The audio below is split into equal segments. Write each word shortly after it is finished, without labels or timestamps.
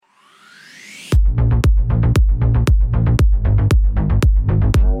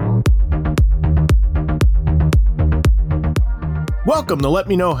Welcome to Let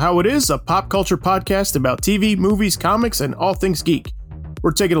Me Know How It Is, a pop culture podcast about TV, movies, comics, and all things geek.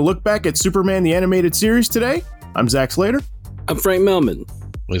 We're taking a look back at Superman the Animated Series today. I'm Zach Slater. I'm Frank Melman.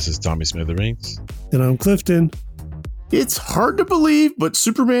 This is Tommy Smithereens. And I'm Clifton. It's hard to believe, but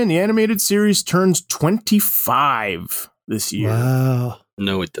Superman the Animated Series turns 25 this year. Wow.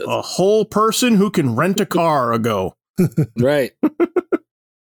 No, it doesn't. A whole person who can rent a car ago. Right.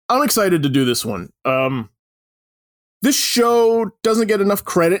 I'm excited to do this one. This show doesn't get enough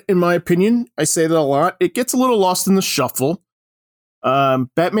credit, in my opinion. I say that a lot. It gets a little lost in the shuffle.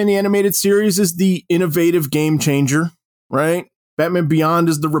 Batman the Animated Series is the innovative game changer, right? Batman Beyond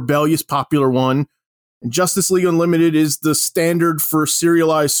is the rebellious popular one. And Justice League Unlimited is the standard for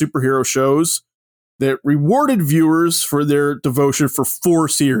serialized superhero shows that rewarded viewers for their devotion for 4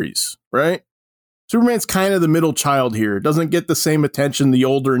 series, right? Superman's kind of the middle child here. Doesn't get the same attention the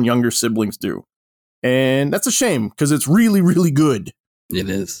older and younger siblings do. And that's a shame, because it's really, really good. It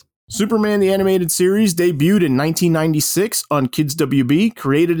is. Superman the Animated Series debuted in 1996 on Kids WB,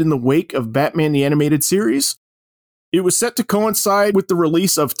 created in the wake of Batman the Animated Series. It was set to coincide with the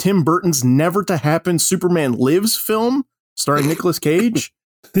release of Tim Burton's Never to Happen Superman Lives film, starring Nicolas Cage.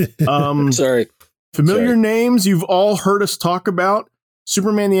 Sorry. Familiar names you've all heard us talk about.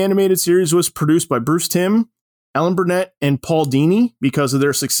 Superman the Animated Series was produced by Bruce Timm, Alan Burnett, and Paul Dini because of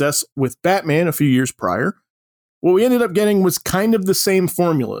their success with Batman a few years prior. What we ended up getting was kind of the same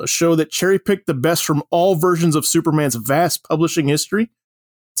formula, a show that cherry-picked the best from all versions of Superman's vast publishing history.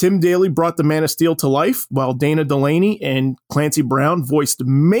 Tim Daly brought the Man of Steel to life, while Dana Delaney and Clancy Brown voiced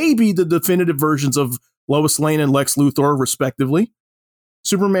maybe the definitive versions of Lois Lane and Lex Luthor, respectively.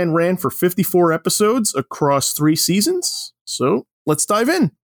 Superman ran for 54 episodes across 3 seasons, so let's dive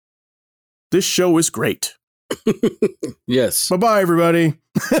in. This show is great. Yes. Bye-bye, everybody.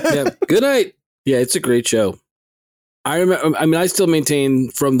 Yeah. Good night. Yeah, it's a great show. I still maintain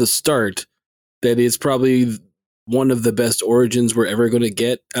from the start that it's probably one of the best origins we're ever going to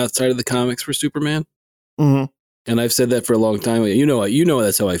get outside of the comics for Superman. Mm-hmm. And I've said that for a long time. You know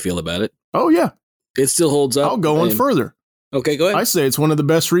that's how I feel about it. Oh, yeah. It still holds up. I'll go on further. Okay, go ahead. I say it's one of the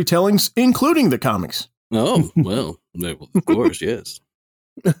best retellings, including the comics. Oh, well, of course, yes.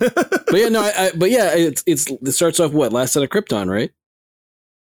 But yeah, no, it starts off what? Last Son of Krypton, right?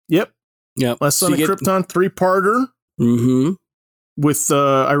 Yep. Yeah. Last Son of Krypton 3-parter. Mm-hmm. With,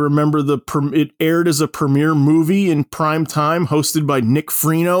 I remember it aired as a premiere movie in prime time, hosted by Nick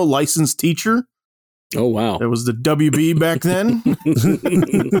Freno, licensed teacher. Oh, wow. That was the WB back then.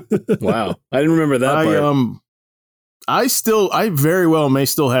 Wow. I didn't remember that part. I very well may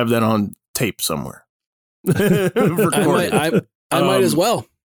still have that on tape somewhere. I might as well.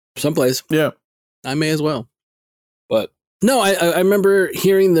 Someplace. Yeah. I may as well. But no, I remember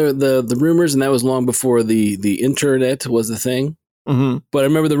hearing the rumors, and that was long before the internet was a thing. Mm-hmm. But I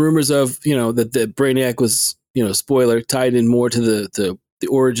remember the rumors of, that Brainiac was, spoiler, tied in more to the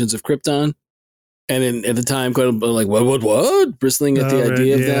origins of Krypton. And at the time, kind of like, what? Bristling at the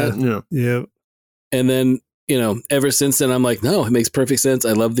idea of that. Yeah. Yeah. And then, ever since then, I'm like, no, it makes perfect sense.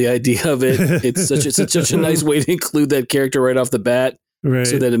 I love the idea of it. It's such a nice way to include that character right off the bat, Right.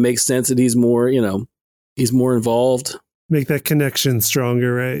 so that it makes sense that he's more involved. Make that connection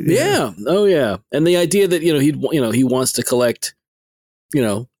stronger, right? Yeah. Oh, yeah. And the idea that he wants to collect.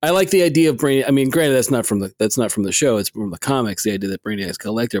 I like the idea of Brainiac. I mean, granted, that's not from the show. It's from the comics. The idea that Brainiac's a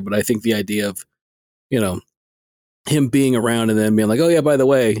collector, but I think the idea of him being around and then being like, oh yeah, by the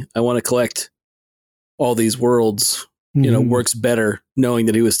way, I want to collect all these worlds, works better knowing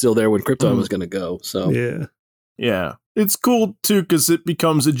that he was still there when Krypton was going to go. So yeah, it's cool too because it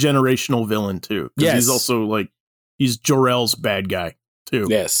becomes a generational villain too. Yes, he's also he's Jor-El's bad guy too.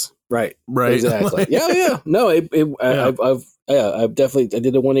 Yes, right, exactly. Yeah. No, I've definitely I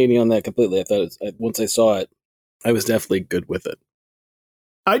did a 180 on that completely. I thought once I saw it, I was definitely good with it.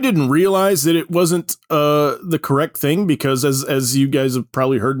 I didn't realize that it wasn't the correct thing because, as you guys have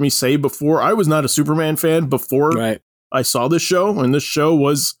probably heard me say before, I was not a Superman fan before I saw this show, and this show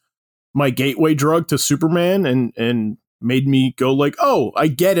was my gateway drug to Superman, and made me go like, oh, I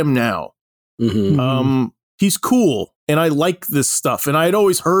get him now. Mm-hmm. He's cool, and I like this stuff, and I had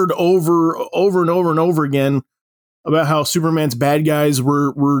always heard over and over again about how Superman's bad guys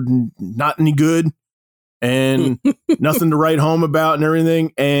were not any good. And nothing to write home about and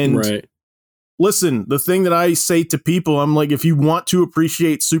everything. And listen, the thing that I say to people, I'm like, if you want to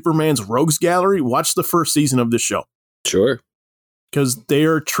appreciate Superman's rogues gallery, watch the first season of this show. Sure. Because they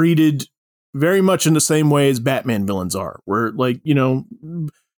are treated very much in the same way as Batman villains are. Where,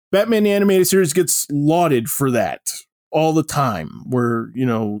 Batman the Animated Series gets lauded for that all the time. Where,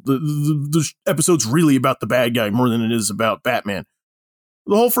 the episode's really about the bad guy more than it is about Batman.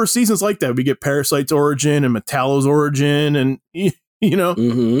 the whole first season's like that. We get Parasite's origin and Metallo's origin, and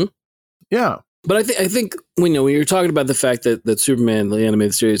Mm-hmm. yeah. But I think when you're talking about the fact that Superman, the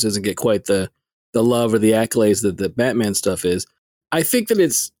animated series, doesn't get quite the love or the accolades that the Batman stuff is, I think that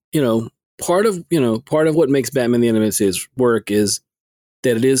it's, part of what makes Batman the animated series work is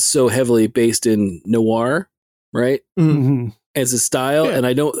that it is so heavily based in noir, right? Mm-hmm. As a style, Yeah. and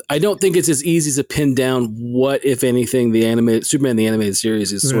I don't think it's as easy to pin down what, if anything, the Superman the animated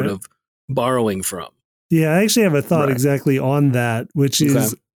series is sort Right. of borrowing from. Yeah, I actually have a thought Right. exactly on that, which is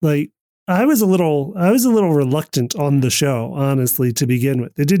Okay. like I was a little reluctant on the show, honestly, to begin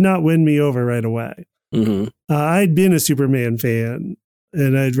with. It did not win me over right away. Mm-hmm. I'd been a Superman fan,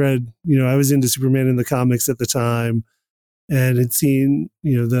 and I'd read, I was into Superman in the comics at the time, and had seen,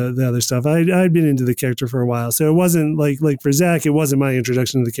 the other stuff. I'd been into the character for a while, so it wasn't like for Zach, it wasn't my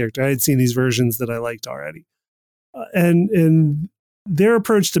introduction to the character. I had seen these versions that I liked already, and their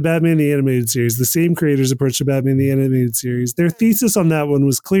approach to Batman the Animated Series, the same creators' approach to Batman the Animated Series, their thesis on that one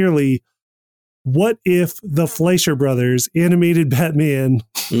was clearly, what if the Fleischer brothers animated Batman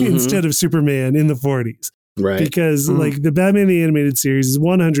Mhm. instead of Superman in the 40s? Right. Because Mhm. the Batman the Animated Series is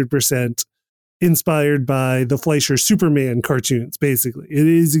 100% inspired by the Fleischer Superman cartoons, basically. It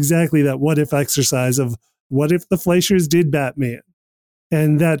is exactly that what if exercise of what if the Fleischers did Batman?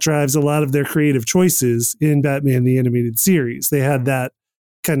 And that drives a lot of their creative choices in Batman the Animated Series. They had that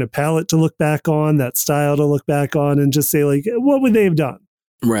kind of palette to look back on, that style to look back on, and just say, like, what would they have done?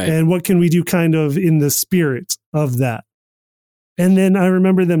 Right. And what can we do kind of in the spirit of that? And then I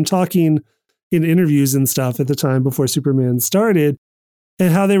remember them talking in interviews and stuff at the time before Superman started,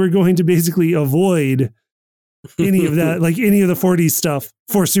 and how they were going to basically avoid any of that, like any of the 40s stuff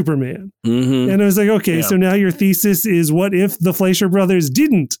for Superman. Mm-hmm. And I was like, okay, Yeah. so now your thesis is what if the Fleischer brothers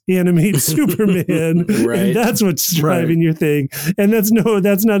didn't animate Superman? Right. And that's what's driving your thing. And that's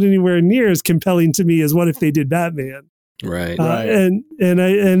not anywhere near as compelling to me as what if they did Batman. Right. Right. And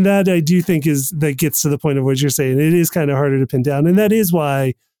that I do think that gets to the point of what you're saying. It is kind of harder to pin down. And that is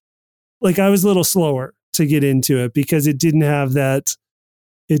why, like, I was a little slower to get into it, because it didn't have that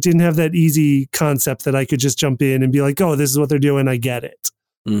easy concept that I could just jump in and be like, oh, this is what they're doing. I get it.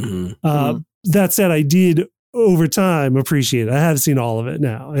 Mm-hmm. That said, I did over time appreciate it. I have seen all of it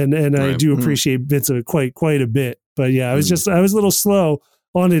now, and I Right. do appreciate bits of it quite a bit. But yeah, I was a little slow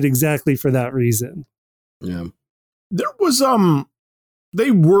on it exactly for that reason. Yeah. There was they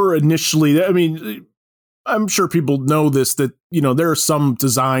were initially, I mean, I'm sure people know this, that there's some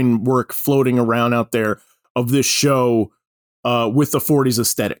design work floating around out there of this show with the 40s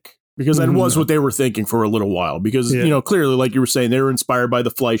aesthetic, because that was what they were thinking for a little while, because clearly, like you were saying, they were inspired by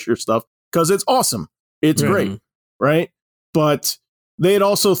the Fleischer stuff, because it's awesome, it's great, right? But they had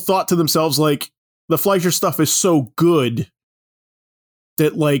also thought to themselves, like, the Fleischer stuff is so good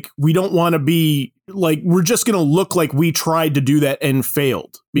that, like, we don't want to be like, we're just going to look like we tried to do that and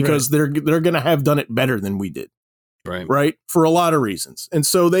failed, because they're going to have done it better than we did. Right. For a lot of reasons. And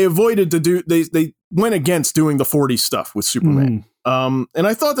so they avoided they went against doing the 40s stuff with Superman. And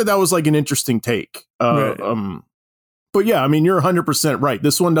I thought that was like an interesting take. But yeah, I mean, you're 100% right.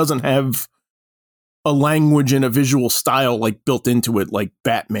 This one doesn't have a language and a visual style like built into it like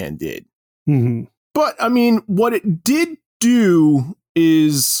Batman did. Mm-hmm. But I mean, what it did do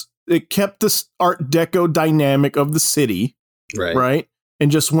is it kept this Art Deco dynamic of the city, right? And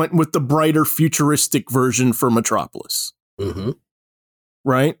just went with the brighter futuristic version for Metropolis,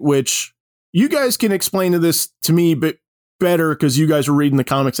 right? Which you guys can explain to me a bit better, because you guys were reading the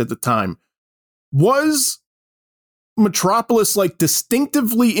comics at the time. Was Metropolis, like,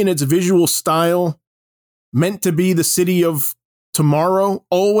 distinctively in its visual style meant to be the city of tomorrow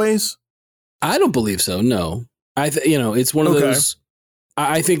always? I don't believe so. No, it's one of those.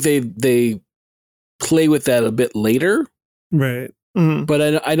 I think they play with that a bit later, right? Mm-hmm.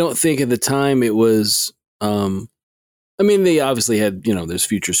 But I don't think at the time it was. I mean, they obviously had, there's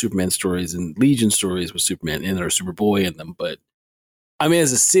future Superman stories and Legion stories with Superman in or Superboy in them, but I mean,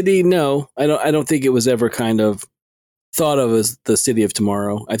 as a city, no, I don't think it was ever kind of thought of as the city of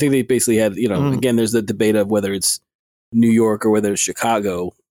tomorrow. I think they basically had, again, there's the debate of whether it's New York or whether it's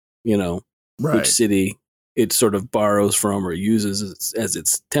Chicago, which city it sort of borrows from or uses as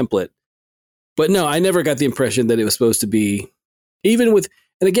its template. But no, I never got the impression that it was supposed to be, even with,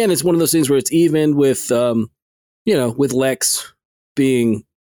 and again, it's one of those things where it's even with, with Lex being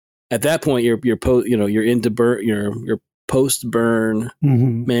at that point, you're into Burn, you're post Burn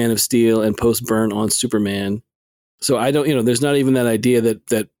Man of Steel and post Burn on Superman. So I don't, there's not even that idea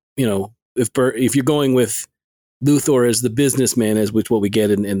that if you're going with Luthor as the businessman, as which what we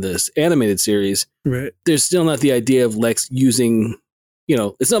get in this animated series, right? There's still not the idea of Lex using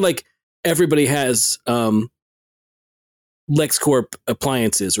it's not like everybody has LexCorp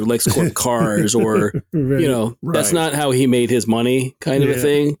appliances or LexCorp cars or, Right. that's not how he made his money kind of a Yeah.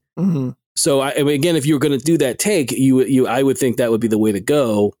 thing. Mm-hmm. So I mean, again, if you were going to do that take, I would think that would be the way to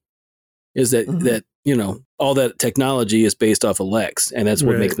go, is that, Mhm. that, all that technology is based off of Lex, and that's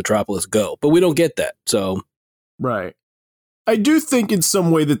what Right. makes Metropolis go. But we don't get that. So, Right. I do think in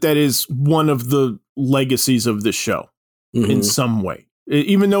some way that is one of the legacies of this show in mhm. some way,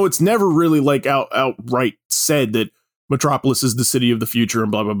 even though it's never really like outright said that Metropolis is the city of the future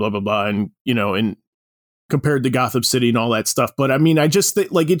and blah, blah, blah, blah, blah. And, and compared to Gotham City and all that stuff. But I mean, I just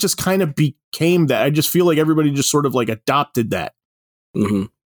think like it just kind of became that. I just feel like everybody just sort of like adopted that Mhm.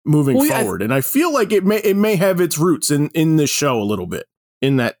 moving Well, yeah, forward. And I feel like it may have its roots in this show a little bit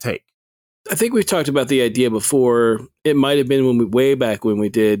in that take. I think we've talked about the idea before. It might have been way back when we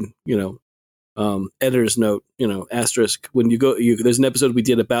did, editor's note, asterisk. When there's an episode we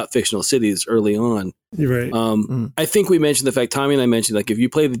did about fictional cities early on. You're right. I think we mentioned the fact, Tommy and I mentioned, like, if you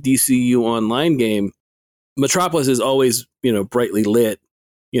play the DCU online game, Metropolis is always, brightly lit.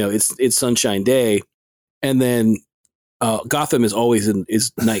 It's sunshine day, and then Gotham is always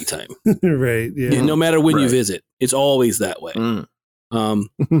is nighttime. Right. Yeah. No matter when you Right. visit, it's always that way. Mm.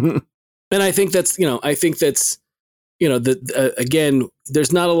 And I think that's, again,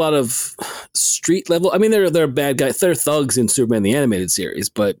 there's not a lot of street level. I mean, there are bad guys, there are thugs in Superman the Animated Series,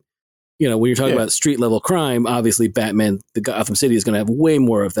 but when you're talking about street level crime, obviously Batman, the Gotham City is going to have way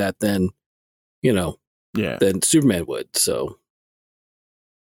more of that than, than Superman would. So,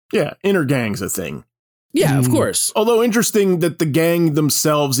 Yeah, inner gang's a thing. yeah, of course. Although interesting that the gang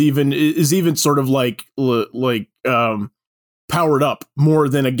themselves is even sort of like powered up more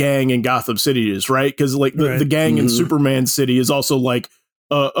than a gang in Gotham City is, right? Because like the gang in Mhm. Superman City is also like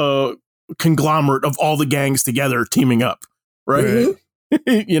a conglomerate of all the gangs together teaming up, right?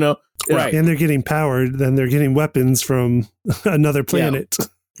 Right. Right. And they're getting powered, then they're getting weapons from another planet.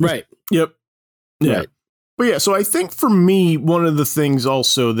 Right. Yep. Yeah. Right. But yeah, so I think for me, one of the things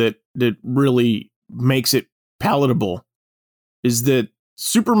also that really makes it palatable is that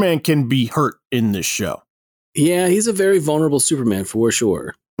Superman can be hurt in this show. Yeah, he's a very vulnerable Superman for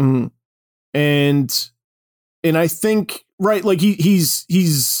sure. Mm-hmm. And I think, right, like he's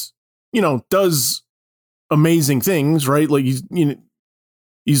does amazing things, right? Like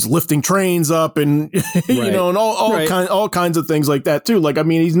he's lifting trains up and and all kinds of things like that too. Like, I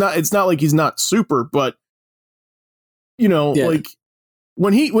mean, it's not like he's not super, but like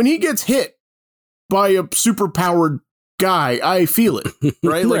when he gets hit by a super powered guy, I feel it,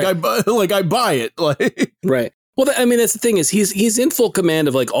 right? Like I buy it. Like, right. Well, I mean, that's the thing is he's in full command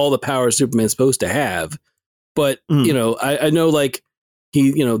of like all the power Superman's supposed to have, but I know like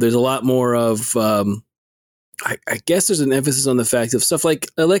there's a lot more of I guess there's an emphasis on the fact of stuff like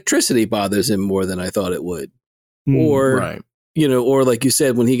electricity bothers him more than I thought it would, or right. Or like you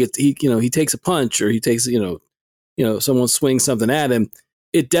said, when he takes a punch or he takes someone swings something at him,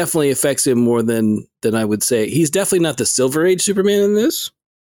 it definitely affects him more than I would say. He's definitely not the Silver Age Superman in this.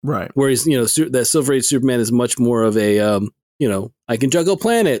 Right. Whereas, that Silver Age Superman is much more of a, I can juggle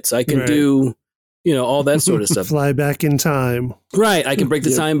planets. I can do, all that sort of stuff. Fly back in time. Right. I can break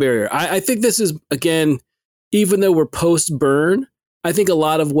the time barrier. I think this is, again, even though we're post-Burn, I think a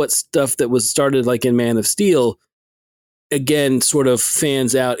lot of what stuff that was started like in Man of Steel, again, sort of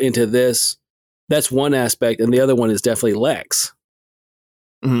fans out into this. That's one aspect. And the other one is definitely Lex.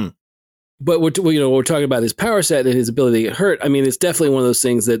 Mm-hmm. But we're talking about his power set and his ability to get hurt. I mean, it's definitely one of those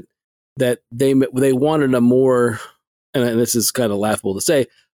things that they wanted a more, and this is kind of laughable to say,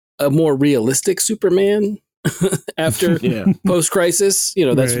 a more realistic Superman after post-crisis.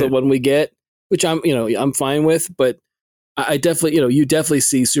 That's the one we get, which I'm fine with. But I definitely, you definitely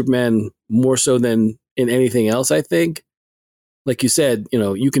see Superman more so than in anything else. I think, like you said,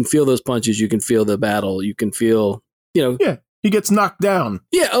 you can feel those punches, you can feel the battle, you can feel, He gets knocked down.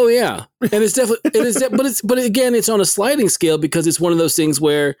 Yeah. Oh, yeah. And it's definitely, but again, it's on a sliding scale because it's one of those things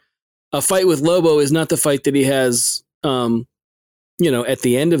where a fight with Lobo is not the fight that he has, at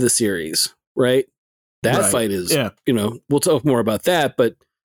the end of the series, right? That fight is, we'll talk more about that, but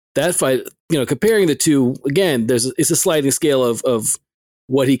that fight, comparing the two, again, it's a sliding scale of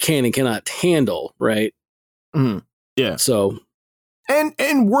what he can and cannot handle, right? Mm. Yeah. So,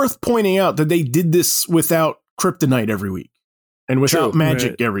 and worth pointing out that they did this without kryptonite every week. And without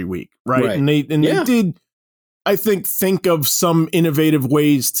magic every week, right? And they did, I think of some innovative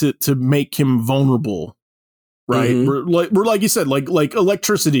ways to make him vulnerable, right? Mm-hmm. We're like you said, like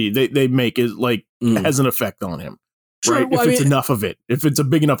electricity they make is like has an effect on him, right? Well, if it's enough of it, if it's a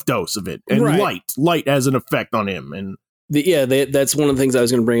big enough dose of it, and light has an effect on him, and That's one of the things I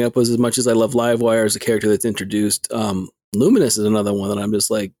was going to bring up was as much as I love Livewire as a character that's introduced, Luminous is another one that I'm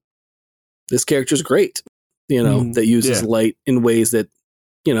just like, this character's great, that uses light in ways that,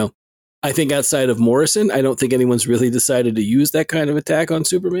 I think outside of Morrison, I don't think anyone's really decided to use that kind of attack on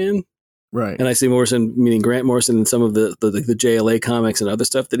Superman. Right. And I say Morrison, meaning Grant Morrison and some of the JLA comics and other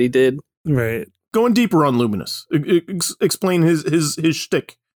stuff that he did. Right. Going deeper on Luminous, explain his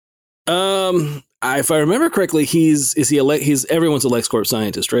shtick. If I remember correctly, he's everyone's a LexCorp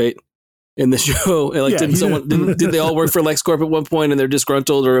scientist, right? In the show, like did they all work for LexCorp at one point and they're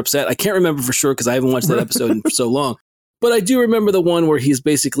disgruntled or upset? I can't remember for sure because I haven't watched that episode in so long. But I do remember the one where he's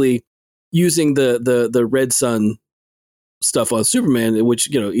basically using the Red Sun stuff on Superman,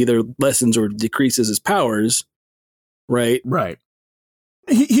 which either lessens or decreases his powers, right? Right.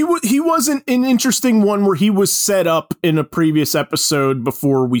 He was an interesting one where he was set up in a previous episode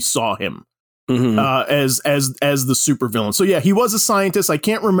before we saw him as the supervillain. So yeah, he was a scientist. I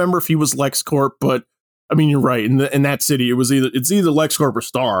can't remember if he was LexCorp, but I mean you're right. In that city, it's either LexCorp or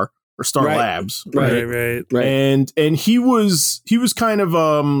Star right. Labs, right. And he was kind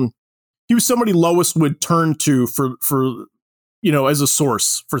of he was somebody Lois would turn to for as a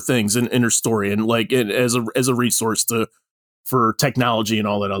source for things in her story and like as a resource for technology and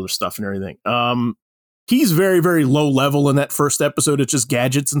all that other stuff and everything. He's very, very low level in that first episode. It's just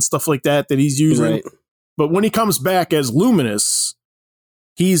gadgets and stuff like that he's using. Right. But when he comes back as Luminous,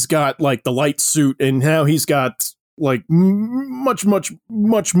 he's got like the light suit and now he's got like much, much,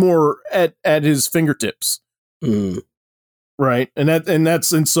 much more at his fingertips. Right.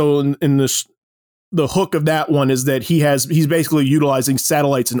 And so in the hook of that one is that he's basically utilizing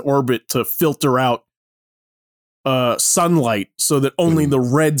satellites in orbit to filter out sunlight so that only the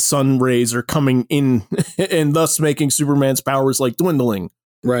red sun rays are coming in and thus making Superman's powers like dwindling.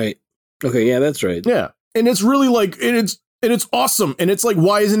 Right. Okay. Yeah, that's right. Yeah. And it's really like, it's awesome. And it's like,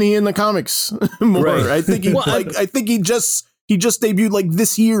 why isn't he in the comics more? Right. I think I think he just debuted like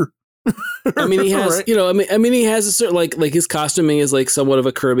this year. I mean, he has, right. He has a certain like his costuming is like somewhat of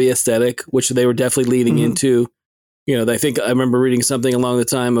a Kirby aesthetic, which they were definitely leading into. I think I remember reading something along the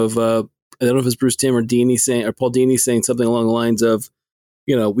time of, I don't know if it's Bruce Timm or Paul Dini saying something along the lines of,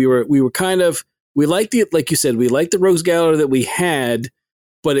 we liked the, like you said, we liked the Rogues Gallery that we had,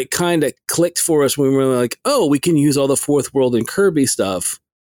 but it kind of clicked for us when we were like, oh, we can use all the Fourth World and Kirby stuff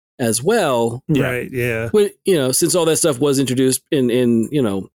as well. Right. Yeah. When, since all that stuff was introduced in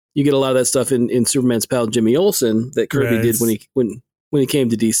you get a lot of that stuff in Superman's pal Jimmy Olsen that Kirby did when he came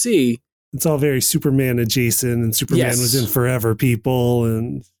to DC. It's all very Superman adjacent, and Superman was in Forever People,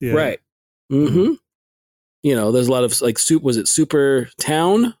 and right. Mm-hmm. There's a lot of like was it Super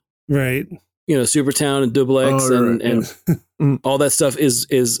Town? Right. Super Town and Duplex and all that stuff is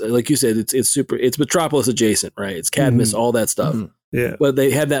like you said, it's Metropolis adjacent, right? It's Cadmus, all that stuff. Yeah. But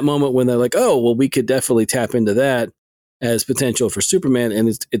they had that moment when they're like, oh, well, we could definitely tap into that as potential for Superman, and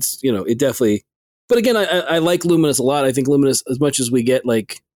it's it definitely. But again, I like Luminous a lot. I think Luminous, as much as we get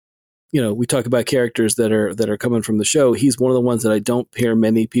like, we talk about characters that are coming from the show, he's one of the ones that I don't hear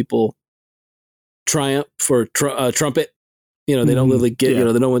many people triumph for Trumpet. They don't really get,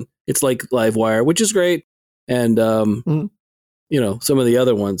 they don't. It's like Livewire, which is great, and some of the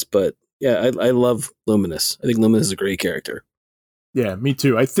other ones. But yeah, I love Luminous. I think Luminous is a great character. Yeah, me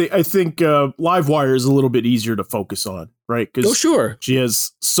too. I think Livewire is a little bit easier to focus on, right? Because she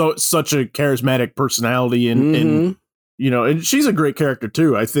has such a charismatic personality, and and she's a great character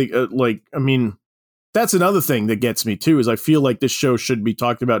too. I think, that's another thing that gets me too. Is I feel like this show should be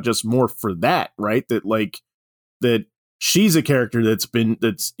talked about just more for that, right? That she's a character that's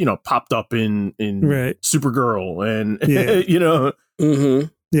popped up in Supergirl, and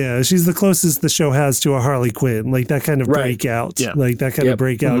Yeah, she's the closest the show has to a Harley Quinn, like that kind of breakout,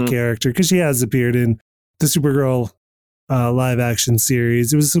 breakout character, because she has appeared in the Supergirl live action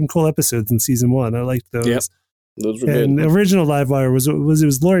series. It was some cool episodes in season 1. I liked those. Yep. Those were and good. The original Livewire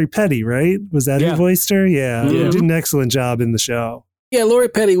was Lori Petty, right? Was that who voiced her? Yeah, did an excellent job in the show. Yeah, Lori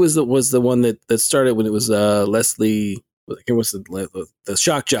Petty was the one that started when it was Leslie. It was the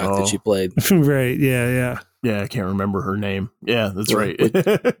shock jock that she played. Right. Yeah. Yeah, I can't remember her name. Yeah, that's right.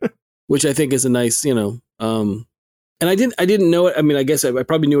 Which I think is a nice, and I didn't know it. I mean, I guess I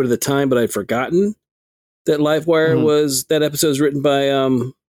probably knew it at the time, but I'd forgotten that Livewire was that episode was written by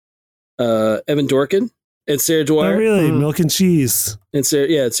Evan Dorkin and Sarah Dwyer. Oh, really? Milk and Cheese. And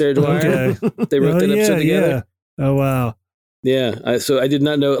Sarah Dwyer. Okay. They wrote that episode together. Yeah. Oh, wow. Yeah, so I did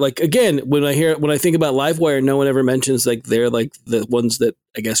not know. Like again, when I think about Livewire, no one ever mentions like they're like the ones that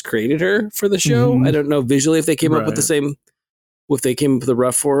I guess created her for the show. I don't know visually if they came up with the same, if they came up with the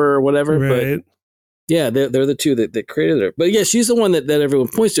rough for her or whatever. But Yeah, they're the two that created her. But yeah, she's the one that everyone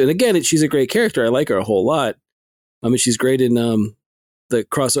points to. And again, she's a great character. I like her a whole lot. I mean, she's great in the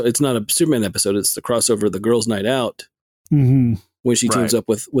crossover. It's not a Superman episode. It's the crossover, The Girls' Night Out, when she teams up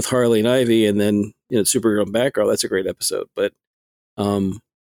with Harley and Ivy, and then Supergirl and Batgirl. That's a great episode. But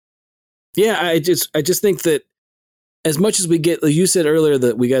yeah, I just think that as much as we get, like you said earlier,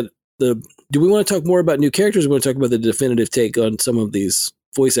 that we got do we want to talk more about new characters? Or we want to talk about the definitive take on some of these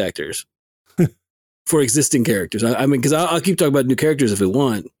voice actors for existing characters? I mean, because I'll keep talking about new characters if we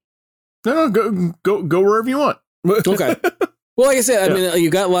want. No, go wherever you want. Okay. Well, like I said, I mean, you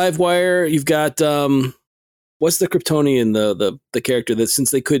got Livewire. You've got what's the Kryptonian, the character that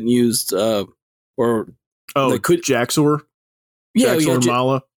since they couldn't use Jaxor. Yeah, Jaxor and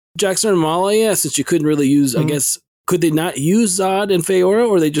Mala. Jaxor and Mala. Yeah, since you couldn't really use, I guess. Could they not use Zod and Feora,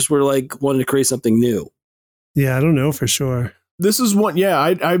 or they just were like wanting to create something new? Yeah, I don't know for sure. This is one. Yeah,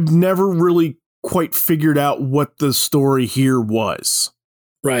 I've never really quite figured out what the story here was.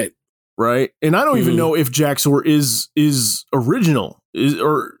 Right. And I don't even know if Jaxor is original.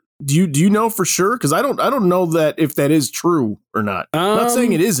 Or do you know for sure? Because I don't know that if that is true or not. I'm not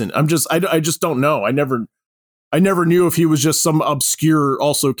saying it isn't. I just don't know. I never knew if he was just some obscure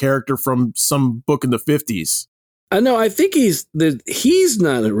also character from some book in the 50s. I know. I think he's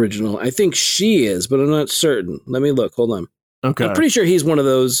not original. I think she is, but I'm not certain. Let me look. Hold on. Okay. I'm pretty sure he's one of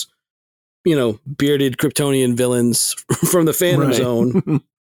those, bearded Kryptonian villains from the Phantom Zone.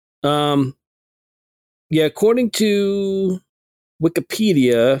 Yeah, according to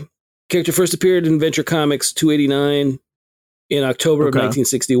Wikipedia, character first appeared in Adventure Comics 289 in October of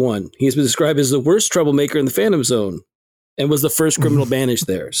 1961. He has been described as the worst troublemaker in the Phantom Zone and was the first criminal banished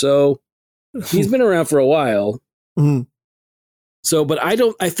there. So he's been around for a while. Mm-hmm. So, but I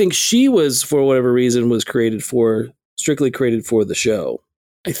think she was, for whatever reason, was strictly created for the show.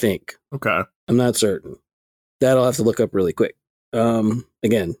 I think. Okay. I'm not certain. That I'll have to look up really quick.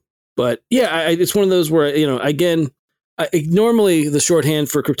 Again. But yeah, it's one of those where, normally the shorthand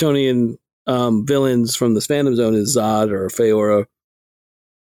for Kryptonian villains from this Phantom Zone is Zod or Feora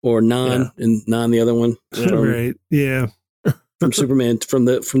or Non, and Non the other one. Right. Yeah. From Superman, from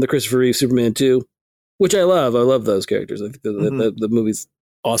the Christopher Reeve Superman 2. Which I love. I love those characters. I think the movie's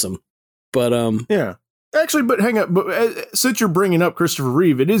awesome. But yeah, actually, but hang on. But since you're bringing up Christopher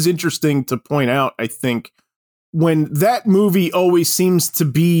Reeve, it is interesting to point out. I think when that movie always seems to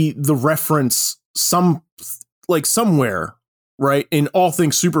be the reference, somewhere, right, in all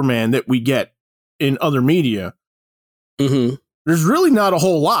things Superman that we get in other media. Mm-hmm. There's really not a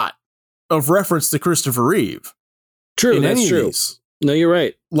whole lot of reference to Christopher Reeve. True, that's true. No, you're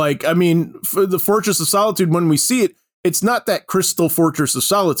right. Like, I mean, for the Fortress of Solitude, when we see it, it's not that crystal Fortress of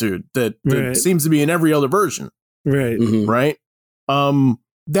Solitude that seems to be in every other version. Right. Mm-hmm. Right.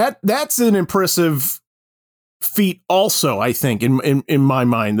 That's an impressive feat also, I think, in my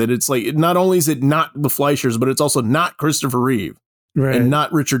mind, that it's like, not only is it not the Fleischers, but it's also not Christopher Reeve and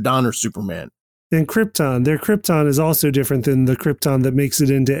not Richard Donner Superman. And Krypton, their Krypton is also different than the Krypton that makes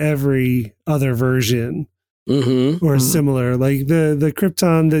it into every other version. Mm-hmm. Or similar, like the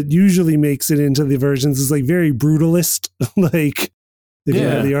Krypton that usually makes it into the versions is like very brutalist. Like if you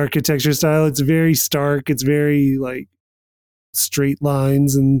have the architecture style, it's very stark. It's very like straight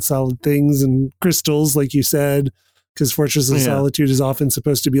lines and solid things and crystals, like you said, because Fortress of Solitude is often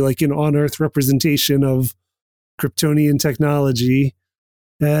supposed to be like an on-Earth representation of Kryptonian technology,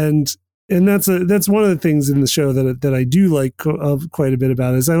 and that's one of the things in the show that I do like quite a bit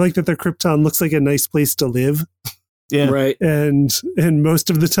about is I like that their Krypton looks like a nice place to live. Yeah. Right. And most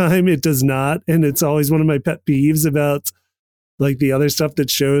of the time it does not. And it's always one of my pet peeves about like the other stuff that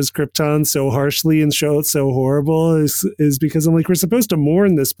shows Krypton so harshly and show it so horrible is because I'm like, we're supposed to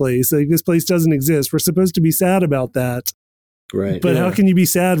mourn this place. Like this place doesn't exist. We're supposed to be sad about that. Right. But how can you be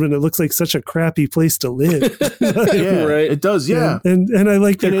sad when it looks like such a crappy place to live? Right. It does. Yeah. And I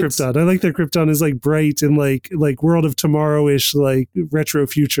like their Krypton. I like their Krypton is like bright and like World of Tomorrow-ish, like retro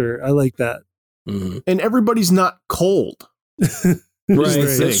future. I like that. Mm-hmm. And everybody's not cold. Right.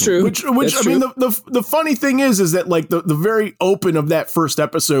 That's true. Which I mean, the funny thing is that like the very open of that first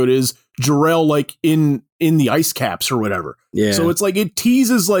episode is Jor-El like in the ice caps or whatever. Yeah. So it's like it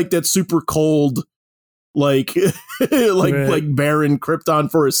teases like that super cold, like like barren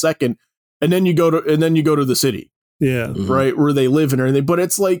Krypton for a second, and then you go to the city. Yeah. Mm-hmm. Right, where they live and everything. But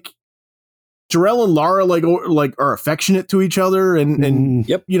it's like Jor-El and Lara like are affectionate to each other, and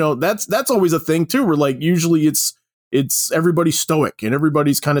that's always a thing too. Where like usually it's everybody's stoic and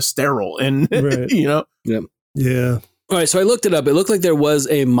everybody's kind of sterile, and Yeah. All right, so I looked it up. It looked like there was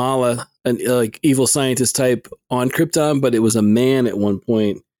a Mala, an like evil scientist type on Krypton, but it was a man at one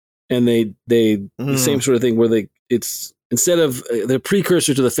point, and they the same sort of thing where it's instead of the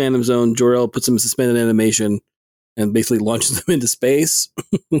precursor to the Phantom Zone, Jor-El puts them in suspended animation and basically launches them into space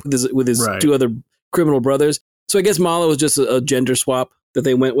with his two other criminal brothers. So I guess Mala was just a gender swap that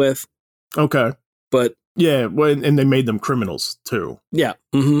they went with. Okay. But yeah, and they made them criminals too. Yeah.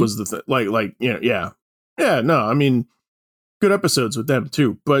 Was the thing. Like, yeah. Yeah, no, I mean, good episodes with them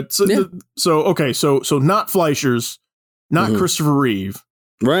too. But so not Fleischers, not Christopher Reeve.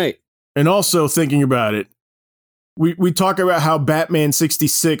 Right. And also thinking about it, we talk about how Batman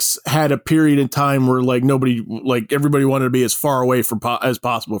 66 had a period in time where everybody wanted to be as far away from as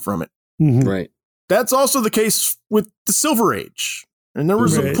possible from it. Mm-hmm. Right. That's also the case with the Silver Age. And there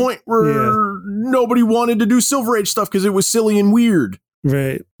was a point where nobody wanted to do Silver Age stuff because it was silly and weird.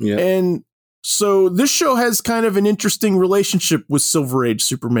 Right. Yeah. And so this show has kind of an interesting relationship with Silver Age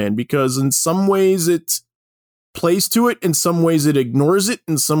Superman because in some ways it plays to it, in some ways it ignores it,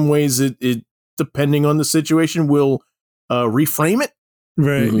 in some ways it depending on the situation, will reframe it.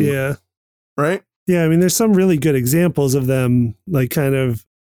 Right. Mm-hmm. Yeah. Right. Yeah. I mean, there's some really good examples of them, like kind of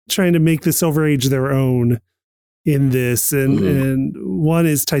trying to make the Silver Age their own in this. And one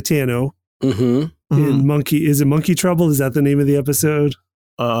is Titano in Monkey. Is it Monkey Trouble? Is that the name of the episode?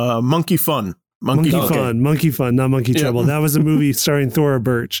 Monkey Fun. Monkey Fun, not Monkey Trouble. That was a movie starring Thora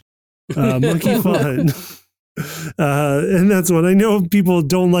Birch. Monkey Fun. And that's one. I know people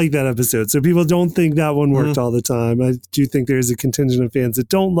don't like that episode, so people don't think that one worked all the time. I do think there's a contingent of fans that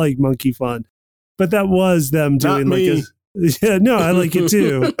don't like Monkey Fun, but that was them doing I like it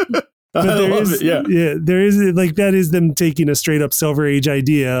too. But there is like that is them taking a straight up Silver Age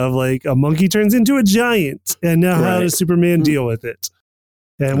idea of like a monkey turns into a giant, and now how does Superman deal with it,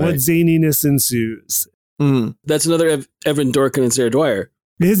 and what zaniness ensues. That's another Evan Dorkin and Sarah Dwyer.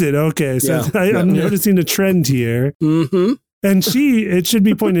 Is it? Okay. So I'm noticing a trend here. Mm-hmm. And it should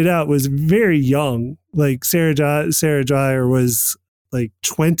be pointed out, was very young. Like Sarah Dwyer was like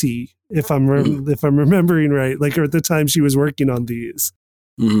 20, if I'm remembering right, like at the time she was working on these.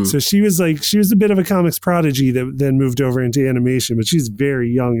 Mm-hmm. So she was a bit of a comics prodigy that then moved over into animation, but she's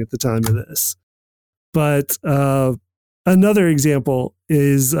very young at the time of this. But another example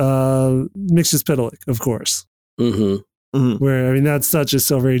is Mxyzptlk, of course. Mm-hmm. Where, I mean, that's such a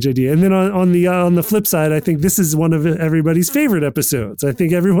Silver Age idea. And then on the flip side, I think this is one of everybody's favorite episodes. I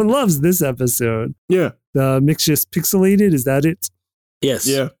think everyone loves this episode. Yeah. The Mxyzpixelated, is that it? Yes.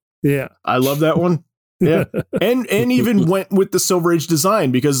 Yeah. Yeah. I love that one. Yeah. and even went with the Silver Age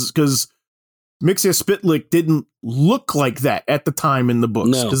design because Mxyzptlk didn't look like that at the time in the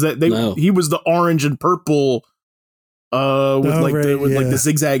books. Because he was the orange and purple with like the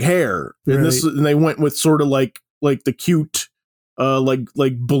zigzag hair. And and they went with sort of like the cute,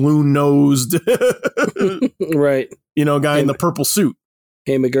 like balloon nosed, right? Guy in the purple suit.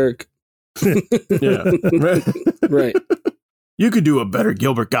 Hey, McGurk. Yeah, right. You could do a better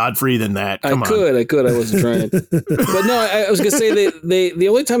Gilbert Godfrey than that. I could. I wasn't trying, but no. I was gonna say they the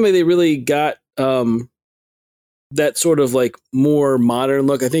only time they really got that sort of like more modern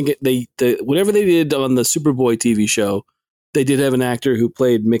look. I think whatever they did on the Superboy TV show, they did have an actor who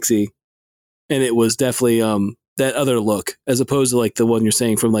played Mixie, and it was definitely that other look, as opposed to like the one you're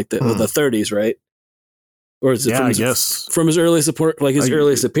saying from like the 30s, right? Or is it from his earliest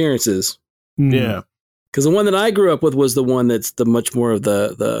earliest appearances? Yeah, because the one that I grew up with was the one that's the much more of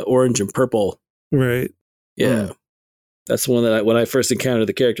the orange and purple. Right. Yeah, that's the one that when I first encountered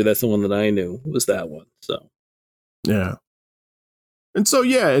the character, that's the one that I knew was that one. So yeah, and so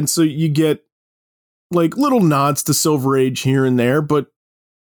you get like little nods to Silver Age here and there, but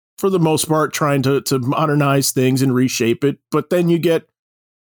for the most part, trying to modernize things and reshape it. But then you get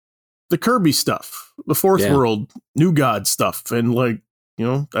the Kirby stuff, the Fourth World, New God stuff. And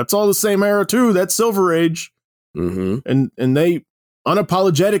that's all the same era too. That's Silver Age. Mm-hmm. And they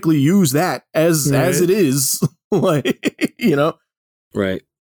unapologetically use that as it is. Right. Yeah,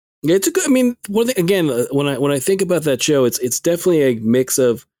 it's a good, I mean, one thing, again, when I think about that show, it's definitely a mix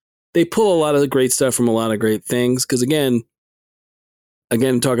of, they pull a lot of great stuff from a lot of great things. Cause again,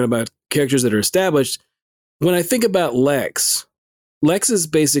 talking about characters that are established, when I think about Lex is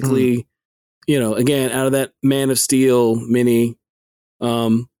basically, again, out of that Man of Steel mini.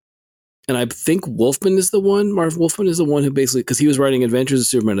 And I think Wolfman is the one, Marv Wolfman is the one who basically, because he was writing Adventures of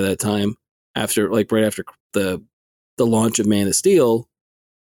Superman at that time, right after the launch of Man of Steel,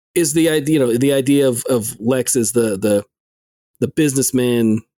 is the idea of Lex as the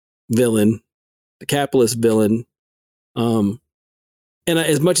businessman villain, the capitalist villain. And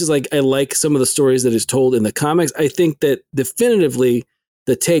as much as I like some of the stories that is told in the comics, I think that definitively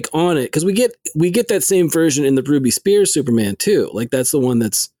the take on it, because we get that same version in the Ruby Spears Superman too. Like that's the one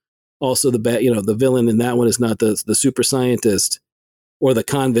that's also the villain in that one is not the super scientist or the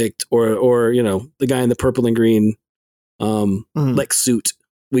convict or the guy in the purple and green Lex suit.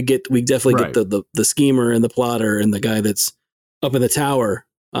 We definitely get the schemer and the plotter and the guy that's up in the tower,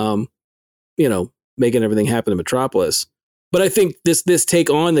 making everything happen in Metropolis. But I think this take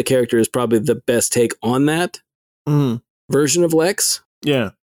on the character is probably the best take on that version of Lex.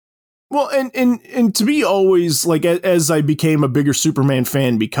 Yeah. Well, and to be always, like, as I became a bigger Superman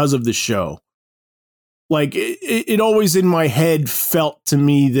fan because of this show, like, it always in my head felt to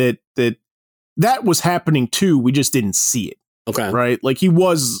me that was happening too. We just didn't see it. Okay. Right. Like, he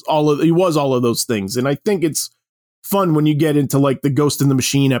was all of those things. And I think it's fun when you get into, like, the Ghost in the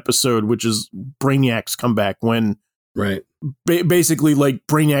Machine episode, which is Brainiac's comeback, when basically, like,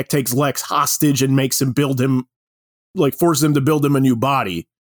 Brainiac takes Lex hostage and makes him forces him to build him a new body.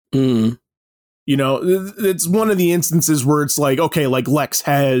 It's one of the instances where it's like, okay, like, Lex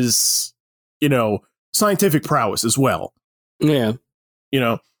has, scientific prowess as well. Yeah.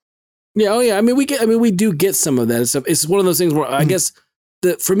 Yeah. Oh yeah. I mean, we do get some of that. It's one of those things where I guess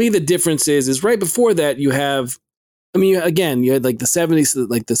for me, the difference is right before that you have, you had like the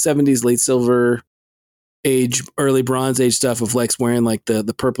 70s, late Silver Age, early Bronze Age stuff of Lex wearing like the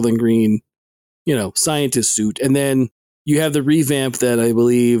purple and green, scientist suit. And then you have the revamp that I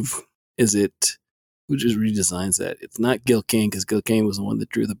believe, who just redesigns that? It's not Gil Kane, because Gil Kane was the one that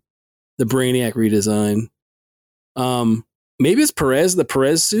drew the Brainiac redesign. Maybe it's Perez, the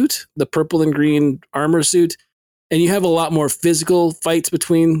Perez suit, the purple and green armor suit. And you have a lot more physical fights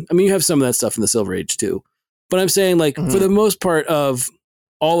between, you have some of that stuff in the Silver Age too. But I'm saying, like, for the most part of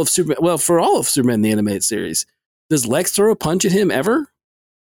all of Superman, for all of Superman, the animated series, does Lex throw a punch at him ever?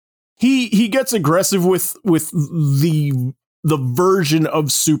 He gets aggressive with the version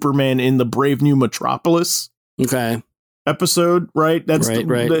of Superman in the Brave New Metropolis episode, right? That's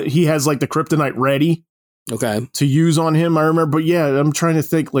right. He has, like, the kryptonite ready to use on him, I remember. But yeah, I'm trying to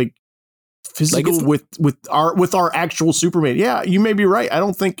think, like, physical, like, with our actual Superman. Yeah, you may be right. I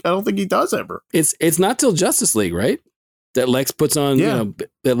don't think he does ever. It's not till Justice League, right? That Lex puts on,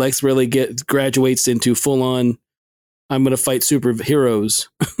 that Lex really graduates into full on, I'm going to fight superheroes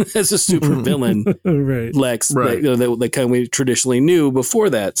as a super villain, right? Lex, right? That kind of we traditionally knew before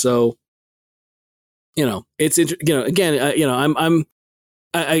that. So, it's again,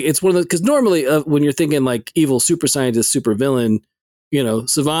 it's one of the, because normally when you're thinking like evil super scientist, super villain,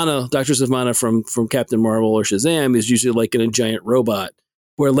 Sivana, Dr. Sivana from Captain Marvel or Shazam is usually like in a giant robot,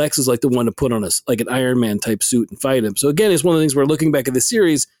 where Lex is like the one to put on like an Iron Man type suit and fight him. So again, it's one of the things where looking back at the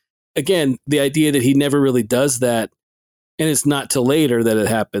series, again, the idea that he never really does that, and it's not till later that it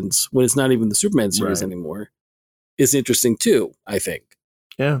happens when it's not even the Superman series anymore, is interesting too, I think.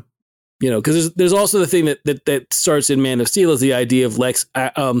 Yeah. Because there's also the thing that starts in Man of Steel is the idea of Lex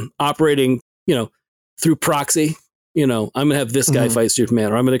operating, through proxy. I'm going to have this guy fight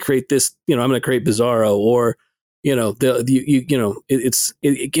Superman, or I'm going to create this, I'm going to create Bizarro, or, it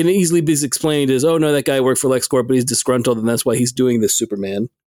can easily be explained as, oh no, that guy worked for LexCorp, but he's disgruntled and that's why he's doing this Superman.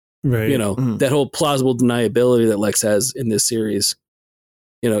 Right. That whole plausible deniability that Lex has in this series,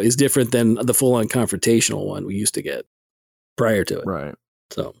 is different than the full on confrontational one we used to get prior to it. Right.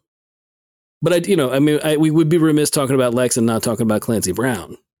 So, but we would be remiss talking about Lex and not talking about Clancy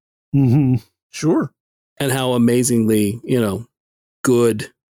Brown. Mm-hmm. Sure. And how amazingly,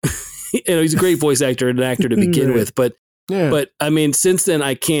 good, he's a great voice actor and an actor to begin with, but since then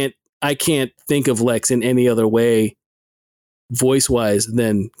I can't think of Lex in any other way voice wise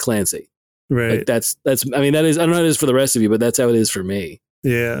than Clancy. Right. Like that is, I don't know how it is for the rest of you, but that's how it is for me.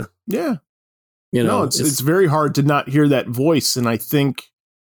 Yeah. Yeah. It's very hard to not hear that voice. And I think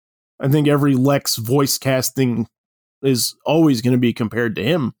every Lex voice casting is always going to be compared to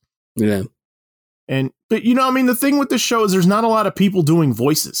him. Yeah. But the thing with this show is there's not a lot of people doing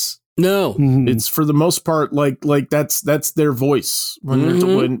voices. No. Mm-hmm. It's for the most part, like that's their voice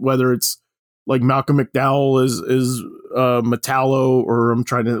whether it's like Malcolm McDowell is Metallo, or I'm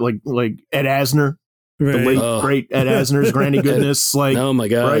trying to like Ed Asner, the late great Ed Asner's Granny Goodness. Like, oh my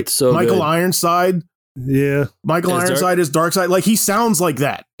God. Right? So Michael good. Ironside. Yeah. Michael Ironside is Darkseid. Like, he sounds like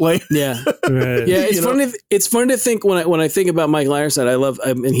that. Like, yeah. Right. Yeah. It's funny to think when I think about Michael Ironside,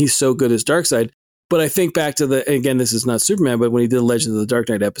 and he's so good as Darkseid. But I think back to again, this is not Superman, but when he did Legends of the Dark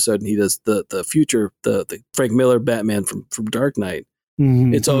Knight episode and he does the future, the Frank Miller Batman from Dark Knight,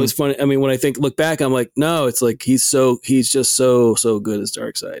 it's always funny. When I look back, I'm like, no, it's like he's just so good as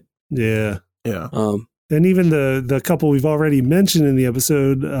Darkseid. Yeah. Yeah. And even the couple we've already mentioned in the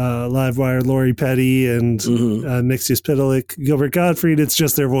episode, Livewire, Lori Petty and Mixius Pitalik, Gilbert Gottfried, it's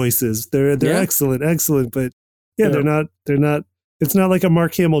just their voices. They're excellent, but they're not It's not like a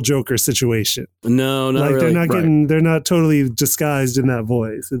Mark Hamill Joker situation. No, not like really. they're not totally disguised in that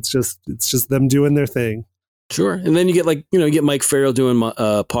voice. It's just them doing their thing. Sure. And then you get you get Mike Farrell doing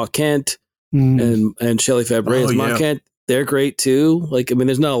Pa Kent and Shelley Fabares as Ma Kent. They're great too. Like, I mean,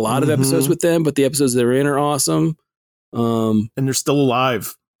 there's not a lot of episodes with them, but the episodes they're in are awesome. And they're still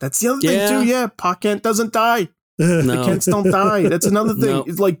alive. That's the other thing too. Yeah, Pa Kent doesn't die. No. The Kents don't die. That's another thing. No.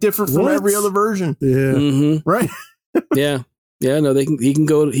 It's like different from every other version. Yeah. Mm-hmm. Right. Yeah. No, he can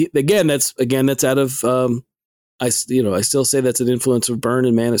go that's out of I still say that's an influence of Byrne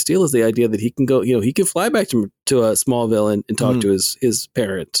and Man of Steel is the idea that he can go, he can fly back to Smallville and talk to his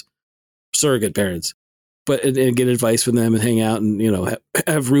parents, surrogate parents, but and get advice from them and hang out and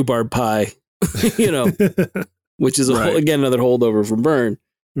have rhubarb pie, which is another holdover from Byrne.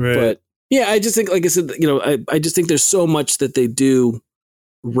 Right. But yeah, I just think, like I said, I just think there's so much that they do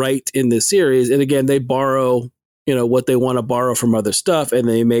right in this series, and again, they borrow what they want to borrow from other stuff, and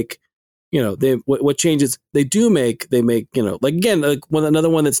they make what changes they make another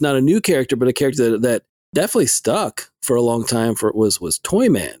one that's not a new character, but a character that definitely stuck for a long time was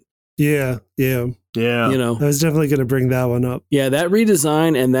Toyman. Yeah. I was definitely going to bring that one up. Yeah, that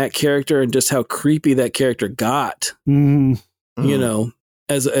redesign and that character and just how creepy that character got.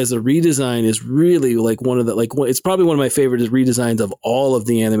 As a redesign is really like it's probably one of my favorite redesigns of all of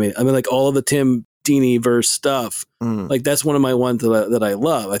the anime. I mean, like all of the Tim Dini verse stuff. Like that's one of my ones that I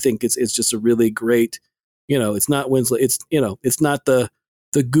love. I think it's just a really great. It's not Winslow. It's not the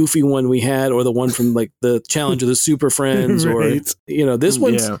goofy one we had or the one from like the Challenge of the Super Friends right. Or this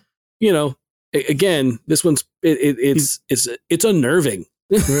one's again this one's it's unnerving.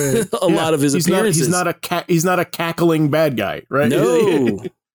 Right. a lot of his appearances. He's not a cackling bad guy, right? No.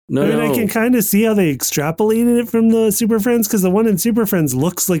 I can kind of see how they extrapolated it from the Super Friends, because the one in Super Friends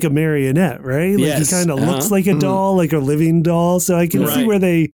looks like a marionette, right? Like he kind of looks like a doll, like a living doll. So I can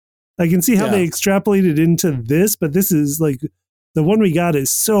see I can see how they extrapolated into this, but this is like the one we got is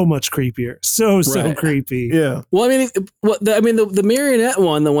so much creepier, so creepy. Yeah. Well, the marionette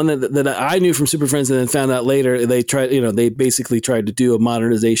one, the one that I knew from Super Friends, and then found out later they tried. They basically tried to do a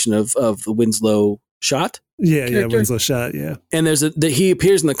modernization of the Winslow Shot. Yeah, Winslow Shot. Yeah. And he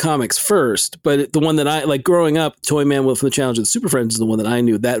appears in the comics first, but the one that I like growing up, Toyman from the Challenge of the Super Friends is the one that I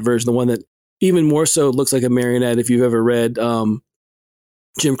knew. That version, the one that even more so looks like a marionette. If you've ever read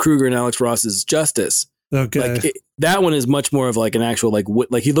Jim Krueger and Alex Ross's Justice. Okay. That one is much more of like an actual like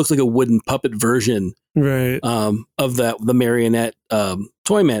he looks like a wooden puppet version, right? Of the marionette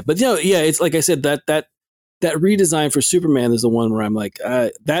Toyman. But it's like I said that redesign for Superman is the one where I'm like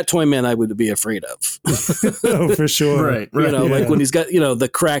that Toyman I would be afraid of. Oh, for sure, right. Like when he's got the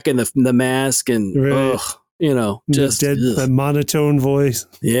crack in the mask and just that monotone voice.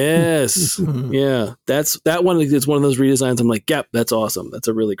 Yes, yeah, that one is one of those redesigns. I'm like, yep, that's awesome. That's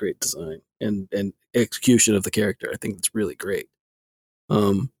a really great design and execution of the character. I think it's really great.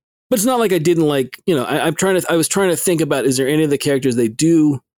 But it's not like I didn't like. I was trying to think about, is there any of the characters they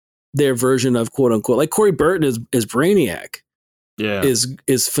do their version of quote unquote, like Corey Burton is Brainiac. Yeah,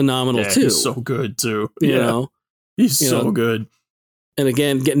 is phenomenal too. He's so good too. He's so good. And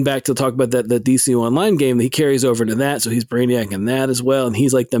again, getting back to talk about that DC Online game, he carries over to that, so he's Brainiac in that as well, and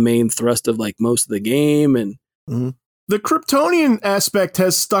he's like the main thrust of like most of the game. And the Kryptonian aspect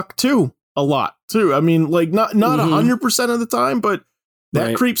has stuck too a lot too. I mean, like not 100% of the time, but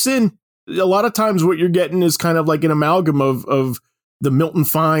that creeps in. A lot of times, what you're getting is kind of like an amalgam of the Milton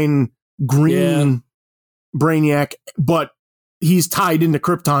Fine green Brainiac, but he's tied into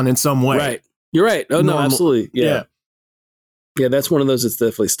Krypton in some way. Right. You're right. Oh no, absolutely. Yeah. Yeah, that's one of those that's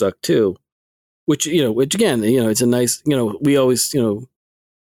definitely stuck too. Which again, it's a nice, we always,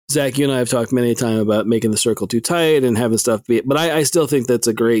 Zach, you and I have talked many a time about making the circle too tight and having stuff be, but I still think that's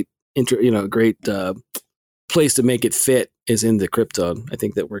a great, great place to make it fit is in the Krypton. I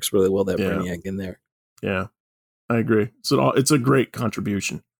think that works really well, that Brainiac in there. Yeah, I agree. So it's a great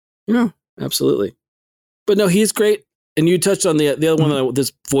contribution. Yeah, absolutely. But no, he's great. And you touched on the other one that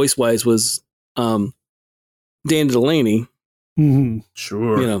this voice wise was Dana Delaney. Mm-hmm.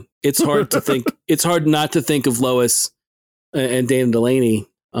 Sure. It's hard to think. It's hard not to think of Lois and Dana Delaney.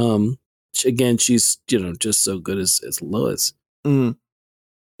 Again, she's just so good as Lois. Mm.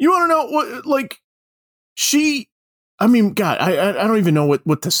 You want to know what? Like she, I mean, God, I don't even know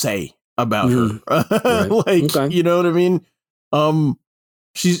what to say about her. Right. You know what I mean?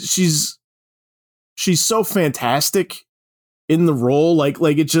 She's so fantastic in the role. Like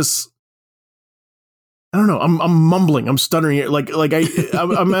it just. I don't know. I'm mumbling. I'm stuttering.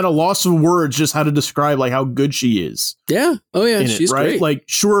 I'm at a loss of words just how to describe like how good she is. Yeah. Oh yeah. She's right. Great. Like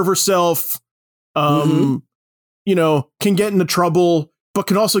sure of herself. can get into trouble, but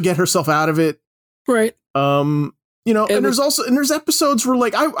can also get herself out of it. Right. And there's episodes where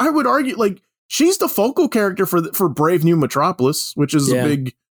like I would argue like she's the focal character for Brave New Metropolis, which is a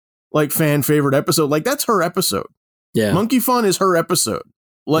big like fan favorite episode. Like that's her episode. Yeah. Monkey Fun is her episode.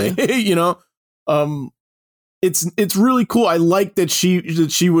 Like, it's really cool. I like that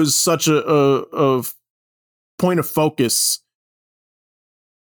she was such a point of focus.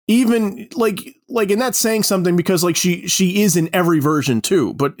 Even like, and that's saying something because like she is in every version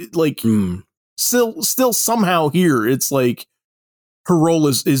too, but like still somehow here it's like her role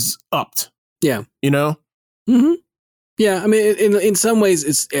is upped. Yeah. Mm-hmm. Yeah. I mean, in some ways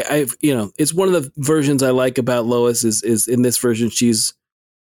it's one of the versions I like about Lois is in this version, she's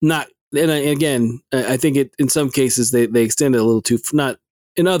not, and I think it, in some cases they extend it a little too, not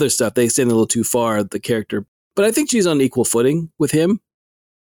in other stuff, they extend it a little too far, the character, but I think she's on equal footing with him.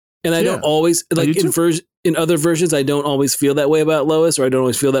 And I don't always like in other versions, I don't always feel that way about Lois, or I don't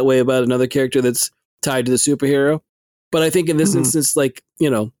always feel that way about another character that's tied to the superhero. But I think in this instance, like,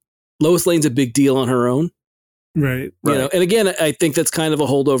 Lois Lane's a big deal on her own. Right. And again, I think that's kind of a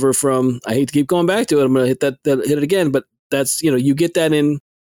holdover from, I hate to keep going back to it, I'm going to hit it again, but that's, you get that in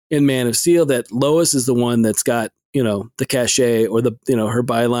Man of Steel, that Lois is the one that's got, the cachet, or the, her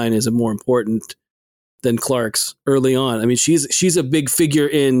byline is more important than Clark's early on. I mean, she's a big figure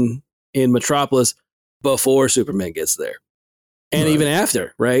in Metropolis before Superman gets there, and even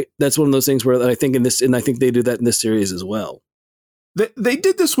after. Right, that's one of those things where I think I think they do that in this series as well. They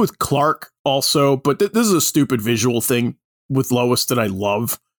did this with Clark also, but this is a stupid visual thing with Lois that I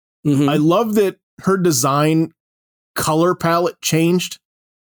love. Mm-hmm. I love that her design color palette changed.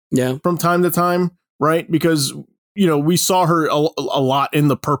 Yeah, from time to time, right? Because we saw her a lot in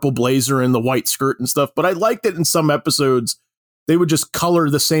the purple blazer and the white skirt and stuff, but I liked that in some episodes they would just color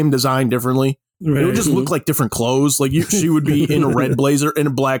the same design differently. Right. It would just look like different clothes. Like she would be in a red blazer and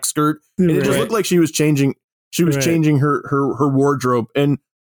a black skirt, and it just looked like she was changing. She was changing her wardrobe, and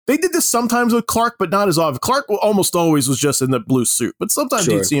they did this sometimes with Clark, but not as often. Clark almost always was just in the blue suit, but sometimes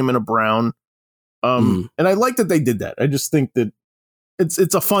you'd see him in a brown. And I like that they did that. I just think that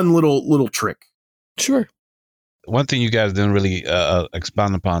it's a fun little trick. Sure. One thing you guys didn't really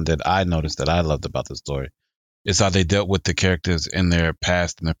expound upon that I noticed that I loved about the story is how they dealt with the characters in their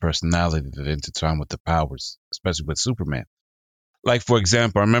past and their personality that intertwine with the powers, especially with Superman. Like, for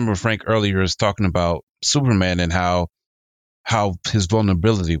example, I remember Frank earlier was talking about Superman and how his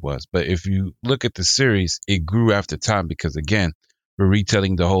vulnerability was. But if you look at the series, it grew after time because, again, we're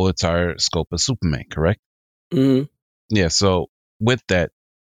retelling the whole entire scope of Superman, correct? Mm-hmm. Yeah, so with that,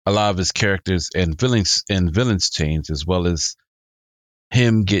 a lot of his characters and villains change, as well as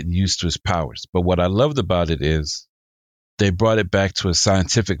him getting used to his powers. But what I loved about it is they brought it back to his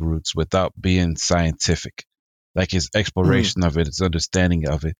scientific roots without being scientific, like his exploration of it, his understanding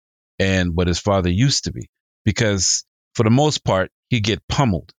of it, and what his father used to be. Because for the most part, he'd get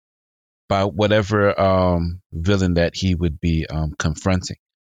pummeled by whatever villain that he would be confronting.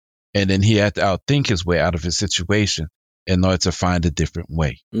 And then he had to outthink his way out of his situation in order to find a different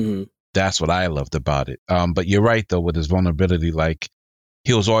way. Mm-hmm. That's what I loved about it. But you're right, though, with his vulnerability, like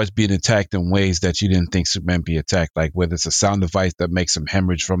he was always being attacked in ways that you didn't think Superman be attacked, like whether it's a sound device that makes him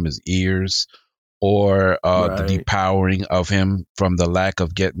hemorrhage from his ears, or the depowering of him from the lack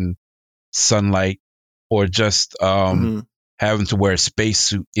of getting sunlight, or just having to wear a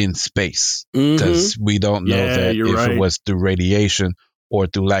spacesuit in space, because we don't know that if it was through radiation or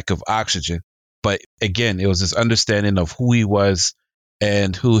through lack of oxygen. But again, it was this understanding of who he was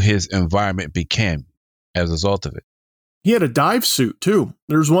and who his environment became as a result of it. He had a dive suit too.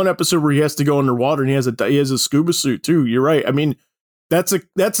 There's one episode where he has to go underwater and he has a scuba suit too. You're right. I mean, that's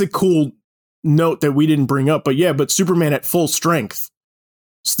a cool note that we didn't bring up, but Superman at full strength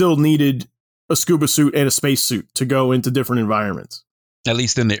still needed a scuba suit and a space suit to go into different environments. At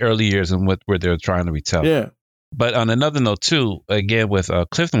least in the early years and where they're trying to retell. Yeah. But on another note too, again, with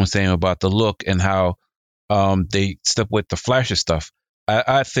Clifton was saying about the look and how they stuck with the Flasher stuff,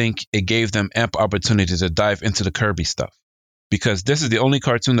 I think it gave them ample opportunity to dive into the Kirby stuff, because this is the only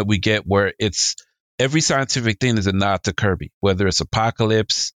cartoon that we get where it's every scientific thing is a nod to Kirby, whether it's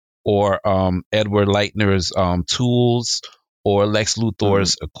Apocalypse or Edward Leitner's tools or Lex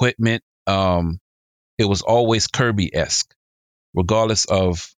Luthor's equipment. It was always Kirby-esque, regardless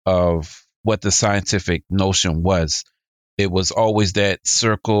of what the scientific notion was. It was always that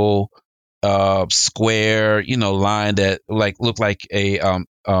circle, square, line that looked like a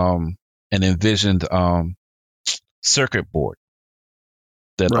an envisioned circuit board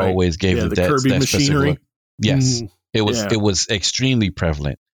that always gave it that Kirby machinery. Yes, it was extremely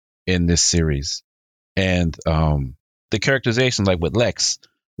prevalent in this series. And the characterization, like with Lex,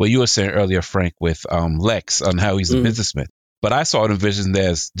 what you were saying earlier, Frank, with Lex on how he's a businessman. But I saw it envisioned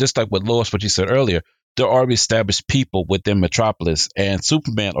as, just like with Lois, what you said earlier, there are already established people within Metropolis, and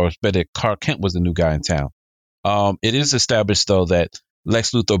Superman, or better, Clark Kent was the new guy in town. It is established, though, that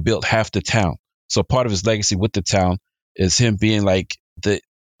Lex Luthor built half the town. So part of his legacy with the town is him being like the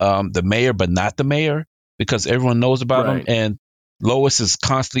mayor, but not the mayor, because everyone knows about him. And Lois is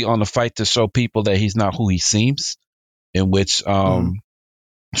constantly on the fight to show people that he's not who he seems, in which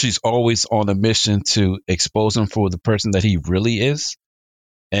she's always on a mission to expose him for the person that he really is.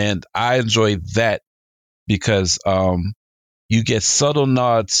 And I enjoy that because you get subtle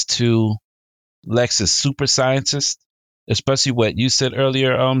nods to Lex as super scientist, especially what you said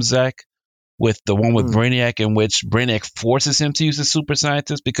earlier, Zach, with the one with Brainiac, in which Brainiac forces him to use a super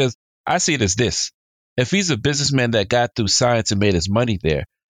scientist. Because I see it as this: if he's a businessman that got through science and made his money there,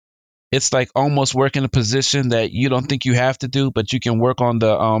 it's like almost working a position that you don't think you have to do, but you can work on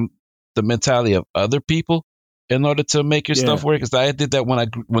the mentality of other people in order to make your stuff work. Because I did that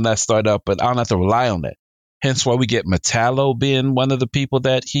when I started up, but I don't have to rely on that. Hence why we get Metallo being one of the people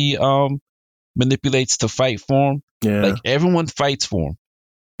that he manipulates to fight for him. Yeah. Like everyone fights for him,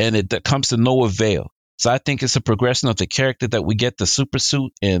 and it comes to no avail. So I think it's a progression of the character that we get the super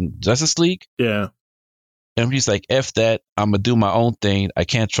suit in Justice League. Yeah. And he's like, F that, I'm going to do my own thing. I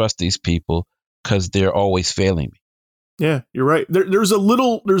can't trust these people because they're always failing me. Yeah, you're right. There's a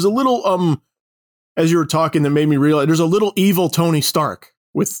little, as you were talking, that made me realize there's a little evil Tony Stark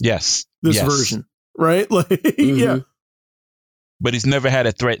with this version, right? Like, yeah. But he's never had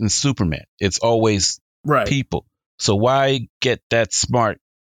a threaten Superman. It's always people. So why get that smart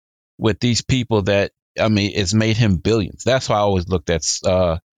with these people that, I mean, it's made him billions. That's why I always looked at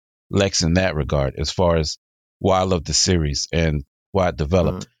Lex in that regard, as far as why I love the series and why it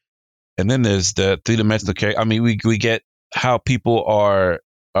developed. And then there's the three-dimensional character. I mean, we get how people are,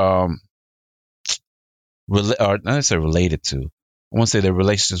 not necessarily related to, I won't say their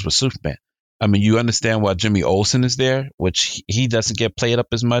relationships with Superman. I mean, you understand why Jimmy Olsen is there, which he doesn't get played up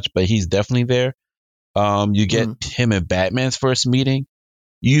as much, but he's definitely there. You get him and Batman's first meeting.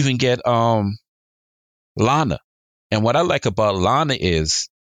 You even get Lana. And what I like about Lana is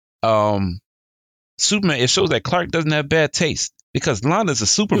Superman, it shows that Clark doesn't have bad taste, because Lana's a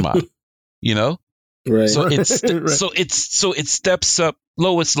supermodel, you know? Right. So so it steps up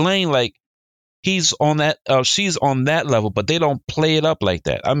Lois Lane, like he's on that she's on that level, but they don't play it up like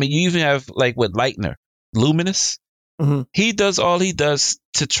that. I mean, you even have like with Leitner, Luminous. He does all he does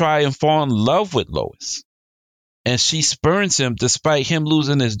to try and fall in love with Lois, and she spurns him despite him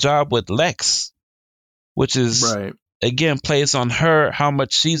losing his job with Lex, which is again plays on her, how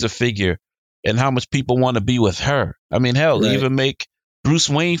much she's a figure and how much people want to be with her. I mean, hell, they even make Bruce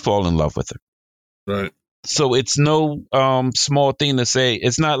Wayne fall in love with her. Right. So it's no small thing to say.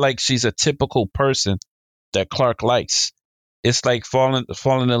 It's not like she's a typical person that Clark likes. It's like falling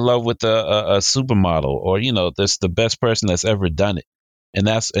in love with a supermodel, or, you know, that's the best person that's ever done it. And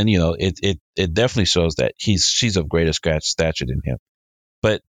you know, it definitely shows that she's of greater stature than him.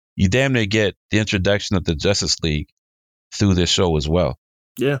 But you damn near get the introduction of the Justice League through this show as well.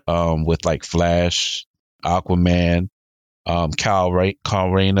 Yeah. With like Flash, Aquaman, Kyle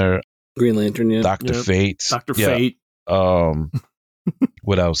Rayner, Green Lantern, Dr. Fate. Dr. Fate.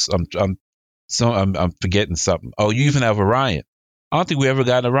 What else? I'm forgetting something. Oh, you even have Orion. I don't think we ever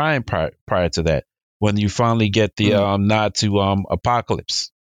got Orion prior to that. When you finally get the nod to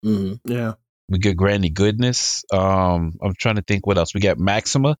Apocalypse. Yeah. We get Granny Goodness. I'm trying to think what else. We got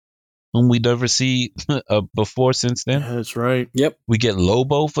Maxima, whom we never see before since then. Yeah, that's right. Yep. We get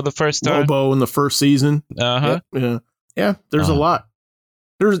Lobo for the first time. Lobo in the first season. Yep. Yeah. There's a lot.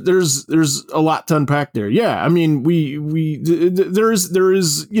 There's a lot to unpack there. Yeah. I mean, there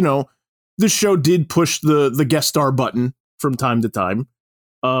is, you know, this show did push the guest star button from time to time.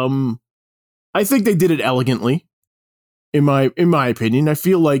 I think they did it elegantly. In my opinion, I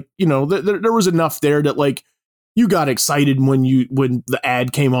feel like, you know, there was enough there that, like, you got excited when the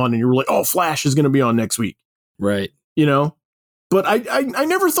ad came on and you were like, oh, Flash is going to be on next week. Right. You know, but I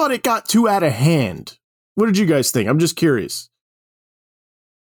never thought it got too out of hand. What did you guys think? I'm just curious.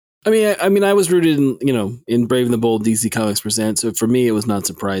 I mean, I was rooted in, you know, in Brave and the Bold, DC Comics Present. So for me, it was not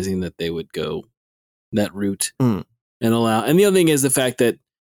surprising that they would go that route and allow. And the other thing is the fact that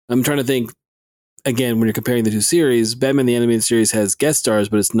I'm trying to think, again, when you're comparing the two series, Batman the Animated Series has guest stars,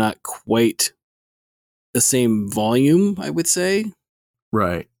 but it's not quite the same volume, I would say.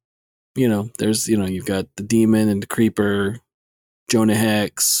 Right. You know, there's, you know, you've got the Demon and the Creeper, Jonah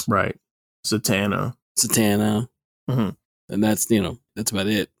Hex. Right. Zatanna. And that's, you know, that's about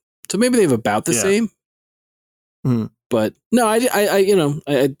it. So maybe they have about the same, But no, I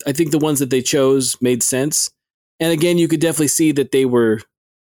think the ones that they chose made sense. And again, you could definitely see that they were.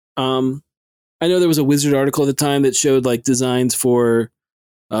 I know there was a Wizard article at the time that showed like designs for,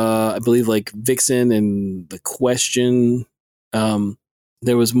 I believe like Vixen and the Question.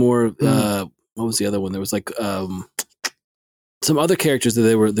 There was more. What was the other one? There was like some other characters that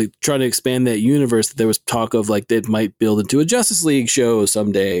they were trying to expand that universe. That there was talk of like they might build into a Justice League show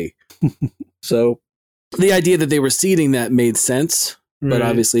someday. So the idea that they were seeding that made sense, but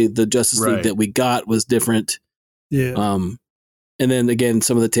obviously the Justice League that we got was different. Yeah. And then again,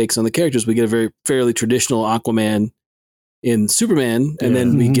 some of the takes on the characters, we get a fairly traditional Aquaman in Superman, and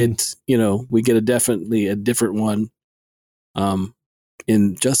then we get definitely a different one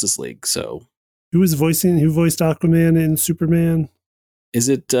in Justice League. So who voiced Aquaman in Superman? Is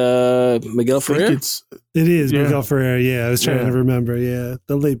it Miguel Ferrer? It is Miguel Ferrer. Yeah, I was trying to remember. Yeah,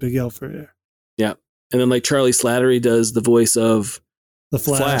 the late Miguel Ferrer. Yeah, and then like Charlie Slattery does the voice of the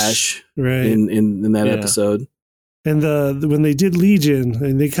Flash right in that episode. And when they did Legion,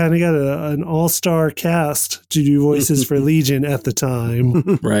 and they kind of got an all-star cast to do voices for Legion at the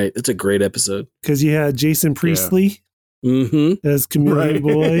time. Right. It's a great episode. Because you had Jason Priestley as Chameleon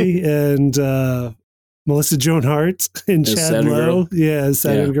Boy, and Melissa Joan Hart and Chad Lowe. Yeah, as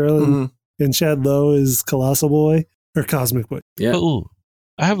Saturn Girl. And Chad Lowe is Colossal Boy or Cosmic Boy. Yeah. Ooh,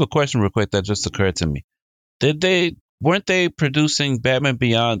 I have a question real quick that just occurred to me. Weren't they producing Batman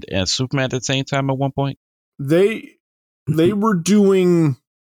Beyond and Superman at the same time at one point? They were doing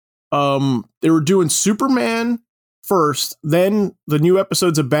Superman first, then the new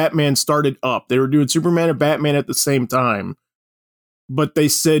episodes of Batman started up. They were doing Superman and Batman at the same time. But they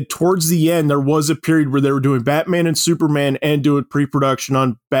said towards the end there was a period where they were doing Batman and Superman and doing pre-production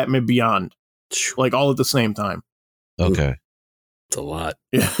on Batman Beyond. Like all at the same time. Okay. It's a lot.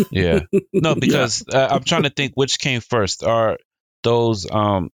 Yeah. Yeah. No, because I'm trying to think which came first. Are those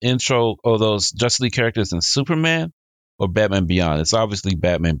intro or those Justice League characters in Superman or Batman Beyond? It's obviously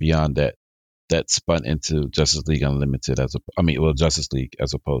Batman Beyond that spun into Justice League Unlimited Justice League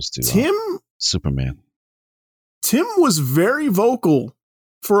as opposed to Superman. Tim was very vocal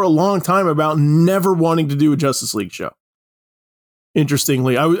for a long time about never wanting to do a Justice League show.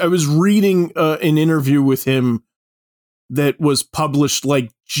 Interestingly, I was reading an interview with him that was published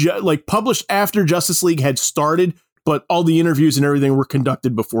published after Justice League had started, but all the interviews and everything were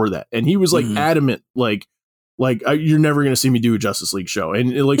conducted before that. And he was like adamant, you're never going to see me do a Justice League show.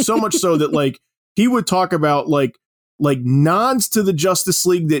 And like so much so that like he would talk about like nods to the Justice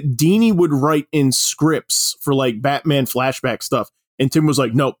League that Dini would write in scripts for like Batman flashback stuff. And Tim was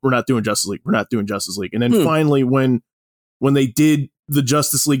like, nope, we're not doing Justice League. We're not doing Justice League. And then finally, when they did the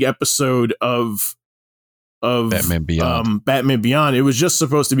Justice League episode of Batman Beyond, it was just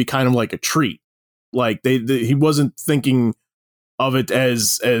supposed to be kind of like a treat. Like he wasn't thinking of it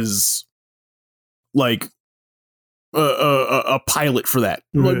as like a pilot for that.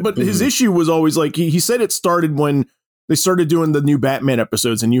 But his issue was always like he said it started when they started doing the new Batman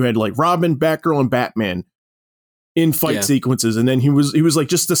episodes, and you had like Robin, Batgirl, and Batman in fight sequences, and then he was like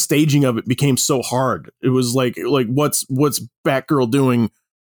just the staging of it became so hard. It was like what's Batgirl doing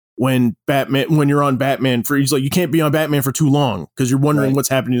when you're on Batman for, he's like, you can't be on Batman for too long because you're wondering what's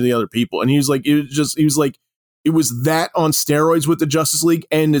happening to the other people. And he was like, it was that on steroids with the Justice League.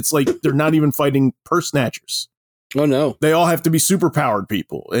 And it's like, they're not even fighting purse snatchers. Oh no. They all have to be super powered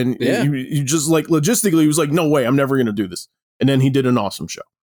people. And he just like logistically, he was like, no way, I'm never going to do this. And then he did an awesome show.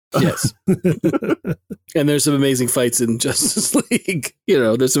 Yes. And there's some amazing fights in Justice League.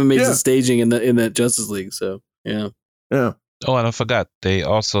 There's some amazing staging in that Justice League. So yeah. Yeah. Oh, and I forgot, they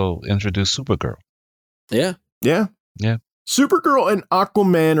also introduced Supergirl. Yeah. Yeah. Yeah. Supergirl and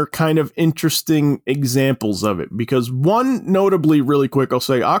Aquaman are kind of interesting examples of it because one, notably really quick, I'll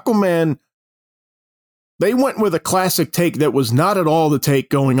say Aquaman, they went with a classic take that was not at all the take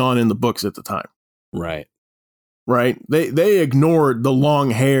going on in the books at the time. Right. Right. They ignored the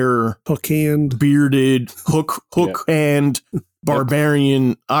long hair, hook hand, bearded, hook hand,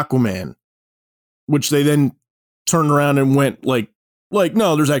 barbarian Aquaman, which they then turned around and went like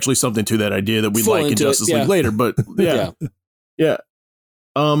no, there's actually something to that idea that we like in Justice League later, but yeah.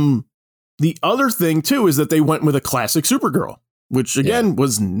 The other thing too is that they went with a classic Supergirl, which again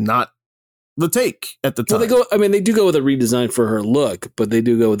was not the take at the time. Well, they do go with a redesign for her look, but they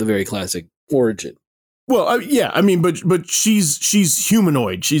do go with a very classic origin. Well, but she's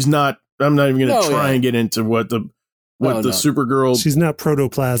humanoid. She's not. I'm not even going to try and get into what the Supergirl. She's not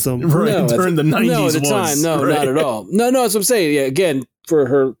protoplasm. Right, during the 90s. No, at the time, no, right? Not at all. No, that's what I'm saying. Yeah, again, for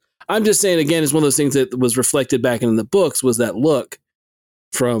her, I'm just saying again, it's one of those things that was reflected back in the books was that look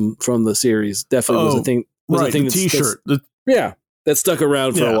from the series. Definitely was a thing. was right, a thing the T-shirt. that stuck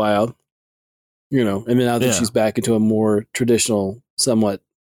around for Yeah. a while. You know, and then now that Yeah. she's back into a more traditional, somewhat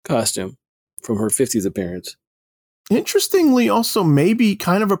costume from her 50s appearance. Interestingly, also maybe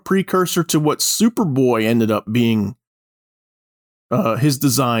kind of a precursor to what Superboy ended up being. His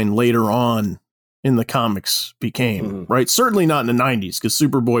design later on in the comics became, right? Certainly not in the 90s, because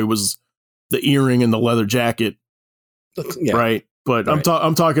Superboy was the earring and the leather jacket, Yeah. right? But Right.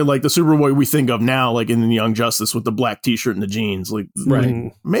 I'm talking like the Superboy we think of now, like in the Young Justice with the black T-shirt and the jeans. Like,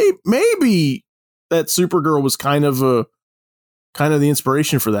 Right. maybe that Supergirl was kind of the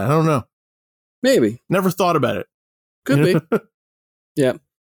inspiration for that. I don't know. Maybe. Never thought about it. Could be. Yeah.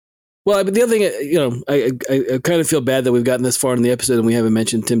 Well, but the other thing, you know, I kind of feel bad that we've gotten this far in the episode and we haven't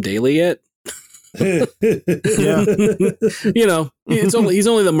mentioned Tim Daly yet. Yeah. You know, he's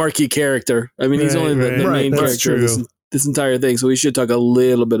only the marquee character. I mean, he's Right, only the right. main That's character of true. this entire thing. So we should talk a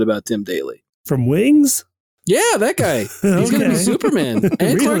little bit about Tim Daly. From Wings? Yeah, that guy. He's going to be Okay. Superman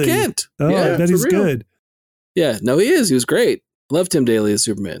and Clark Really? Kent. Oh, yeah, I bet for he's real. good. Yeah, no, he is. He was great. Love Tim Daly as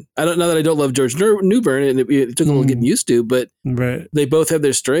Superman. I don't know that I don't love George Newbern, and it took a little getting used to, but Right. they both have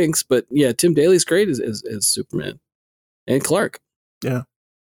their strengths. But yeah, Tim Daly's great as Superman and Clark. Yeah.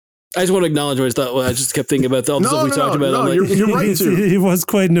 I just want to acknowledge what I thought. Well, I just kept thinking about all the stuff we talked about. No, I'm like, you're right too. It was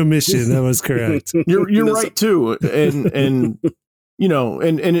quite an omission. That was correct. You're right too, and you know,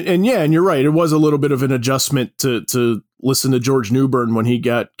 and yeah, and you're right. It was a little bit of an adjustment to listen to George Newbern when he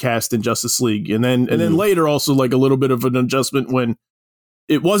got cast in Justice League, and then later also like a little bit of an adjustment when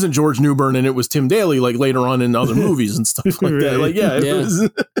it wasn't George Newbern and it was Tim Daly, like later on in other movies and stuff like that. Right. Like it Yeah. was,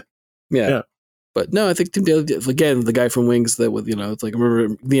 yeah. But no, I think Tim Daly, again, the guy from Wings that with, you know, it's like, I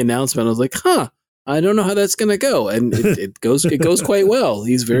remember the announcement. I was like, I don't know how that's going to go. And it goes quite well.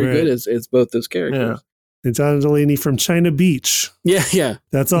 He's very Right. good as both those characters. And Donna Delaney from China Beach. Yeah.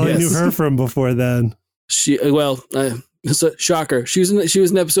 That's all I knew Yes. her from before then. It's a shocker. She was in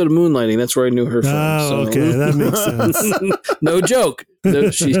an episode of Moonlighting. That's where I knew her from. Oh, okay. That makes sense. No joke.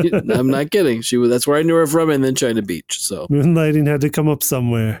 I'm not kidding. That's where I knew her from, and then China Beach. So, Moonlighting had to come up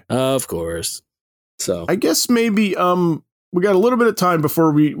somewhere. of course. So, I guess maybe we got a little bit of time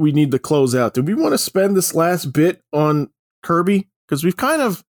before we need to close out. Do we want to spend this last bit on Kirby? Because we've kind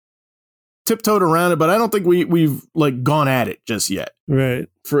of tiptoed around it, but I don't think we've like gone at it just yet. Right.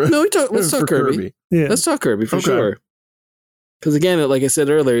 no, let's for talk Kirby. Yeah. Let's talk Kirby for Okay. sure. Because again, like I said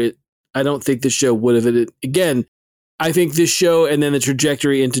earlier, I don't think the show would have. Again, I think this show and then the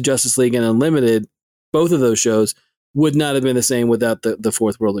trajectory into Justice League and Unlimited, both of those shows would not have been the same without the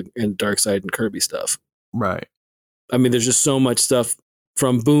Fourth World and Darkseid and Kirby stuff. Right. I mean, there's just so much stuff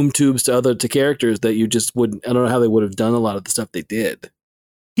from boom tubes to characters that you just wouldn't. I don't know how they would have done a lot of the stuff they did.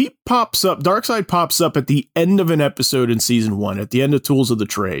 He pops up, Darkseid pops up at the end of an episode in season 1, at the end of Tools of the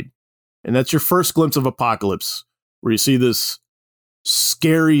Trade. And that's your first glimpse of Apocalypse, where you see this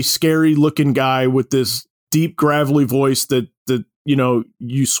scary looking guy with this deep, gravelly voice that you know,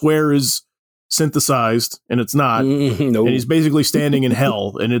 you swear is synthesized, and it's not. No. And he's basically standing in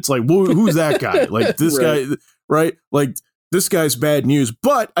hell. And it's like, who's that guy? Like, this Right. guy, right? Like, this guy's bad news.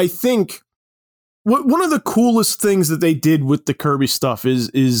 But I think one of the coolest things that they did with the Kirby stuff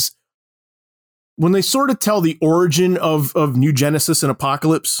is when they sort of tell the origin of New Genesis and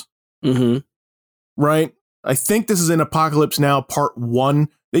Apocalypse, Mm-hmm. right? I think this is in Apocalypse Now Part 1.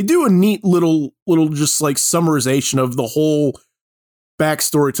 They do a neat little just like summarization of the whole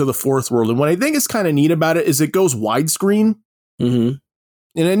backstory to the Fourth World. And what I think is kind of neat about it is it goes widescreen. Mm-hmm.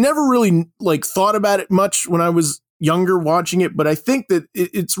 And I never really like thought about it much when I was younger watching it, but I think that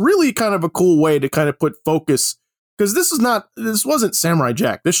it's really kind of a cool way to kind of put focus, because this wasn't Samurai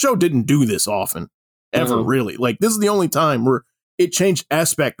Jack. This show didn't do this often, ever, Mhm. really. Like, this is the only time where it changed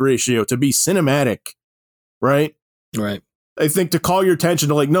aspect ratio to be cinematic, right? Right. I think to call your attention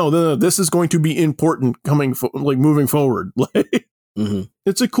to like, no, this is going to be important moving forward. Like, Mm-hmm.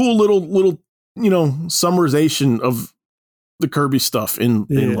 it's a cool little summarization of the Kirby stuff in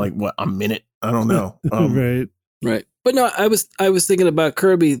like what, a minute? I don't know. Right. Right. But no, I was thinking about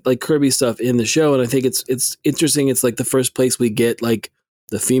Kirby stuff in the show, and I think it's interesting. It's like the first place we get like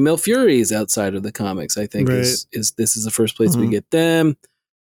the female Furies outside of the comics. I think Right. is this is the first place we Mhm. get them.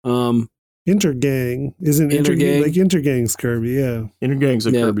 Intergang. Isn't Intergang? like Intergang's Kirby? Yeah. Intergang's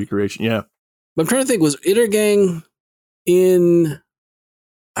a Yeah. Kirby creation. Yeah. But I'm trying to think, was Intergang in?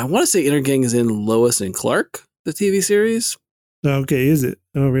 I want to say Intergang is in Lois and Clark, the TV series. Okay. Is it?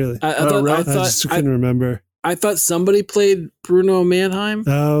 Oh, really? I Oh, thought really? I just couldn't remember. I thought somebody played Bruno Mannheim.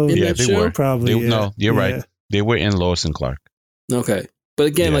 Oh, in Yeah, that they show? were. probably. They- yeah. no, you're right. Yeah. They were in Lois and Clark. Okay, but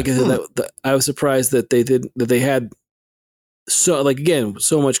again, Yeah. like I said, I was surprised that they had so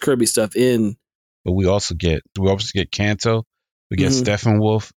much Kirby stuff in but we also get Kanto, we get Mhm.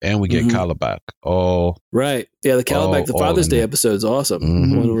 Steppenwolf, and we get Mhm. Kalibak. Oh, Right. Yeah, the Calabac, the Father's in Day there. episode is awesome.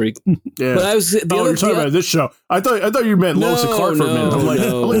 Mhm. The one where he- Yeah. But I was the Oh, other, you're talking about this show. I thought you meant Lois and No, Clark for a minute. I'm like,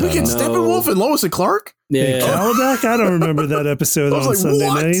 no, we get no. Steppenwolf and Lois and Clark? yeah, Calabac? I don't remember that episode I was on like, Sunday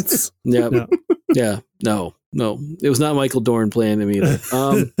what? nights. yeah, No. yeah. No, it was not Michael Dorn playing him either.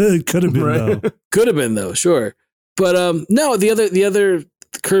 It could have been Right. Could have been though, sure. But no, the other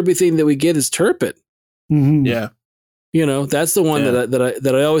Kirby thing that we get is Turpin. though. Mhm. Yeah. You know, that's the one Yeah.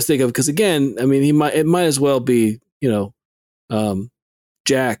 that I always think of because again, I mean, it might as well be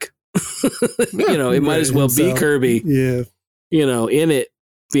Jack. You know, it might as well be himself. Kirby. Yeah. You know, in it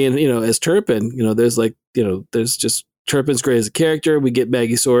being as Turpin. You know, there's there's just Turpin's great as a character. We get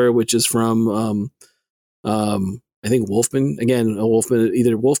Maggie Sawyer, which is from I think Wolfman again,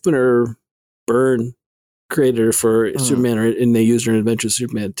 either Wolfman or Byrne created her for Superman, and they used her in Adventures of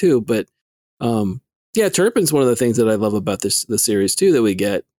Superman too. But yeah, Turpin's one of the things that I love about the series too that we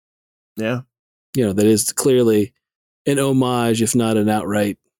get. Yeah. You know, that is clearly an homage, if not an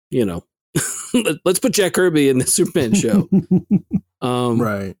outright. You know, let's put Jack Kirby in the Superman show.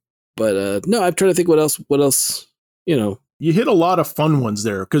 Right. But no, I'm trying to think what else. You know, You hit a lot of fun ones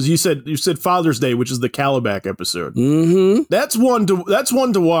there because you said Father's Day, which is the Calabac episode. mm-hmm. That's one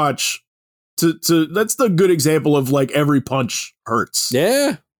to watch. That's the good example of like every punch hurts.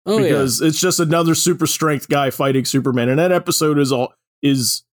 Yeah. Oh, because it's just another super strength guy fighting Superman, and that episode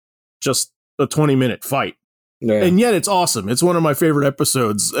is just a 20-minute fight, yeah. and yet it's awesome. It's one of my favorite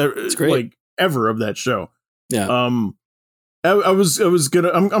episodes, great. like ever of that show. Yeah. I was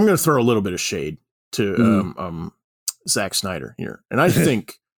gonna I'm gonna throw a little bit of shade to Zack Snyder here, and I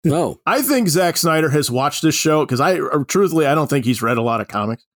think No. I think Zack Snyder has watched this show because truthfully I don't think he's read a lot of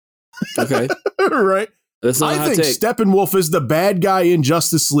comics. Okay. Right. That's not a I hot think take. Steppenwolf is the bad guy in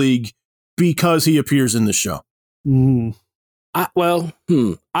Justice League because he appears in the show. Mhm. I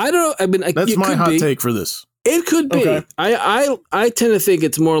don't. I mean, That's my hot take for this. It could be. Okay. I tend to think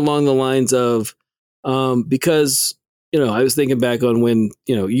it's more along the lines of, because I was thinking back on when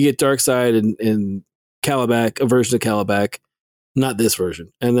you get Darkseid and Calabac, a version of Calabac, not this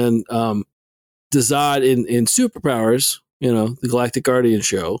version, and then Desaad in Superpowers, the Galactic Guardian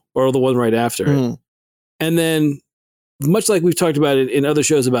show, or the one right after it. And then, much like we've talked about it in other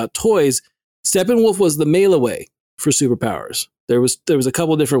shows about toys, Steppenwolf was the mail away for Superpowers. There was a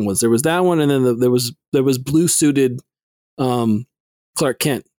couple different ones. There was that one, and then there was blue suited Clark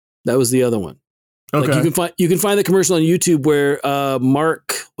Kent. That was the other one. Okay. Like you can find the commercial on YouTube where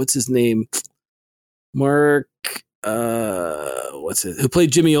Mark, what's his name? Mark, who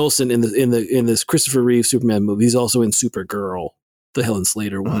played Jimmy Olsen in this Christopher Reeve Superman movie. He's also in Supergirl, the Helen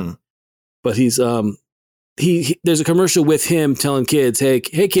Slater one. But he's he there's a commercial with him telling kids, hey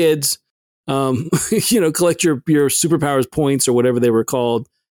kids, collect your superpowers points or whatever they were called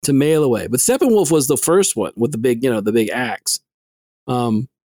to mail away. But Steppenwolf was the first one with the big axe.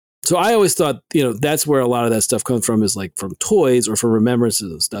 So I always thought, that's where a lot of that stuff comes from, is like from toys or from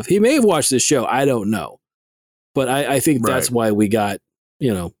remembrances and stuff. He may have watched this show, I don't know, but I think that's why we got,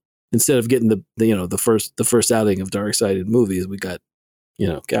 instead of getting the first outing of Darkseid in movies, we got,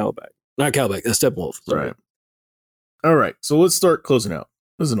 Calabac. Not Calabac, that's Steppenwolf. Sorry. Right. All right. So let's start closing out.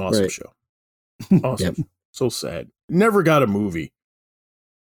 This is an awesome Right. show. Awesome. So sad. Never got a movie.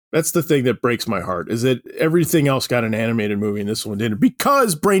 That's the thing that breaks my heart, is that everything else got an animated movie and this one didn't,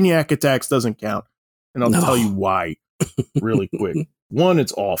 because Brainiac Attacks doesn't count. And I'll tell you why really quick. One,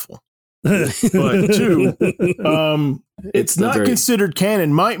 it's awful. But two, it's not considered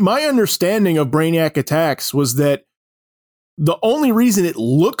canon. My understanding of Brainiac Attacks was that the only reason it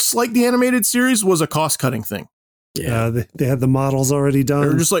looks like the animated series was a cost-cutting thing. Yeah. They had the models already done.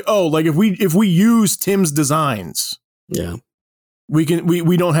 They're just like, oh, like if we use Tim's designs, Yeah. we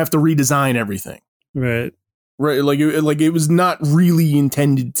don't have to redesign everything. Right. Right. Like it was not really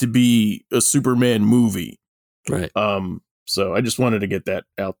intended to be a Superman movie. Right. So I just wanted to get that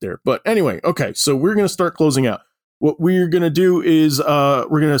out there. But anyway, okay, so we're gonna start closing out. What we're gonna do is we're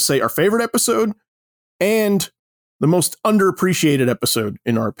gonna say our favorite episode and the most underappreciated episode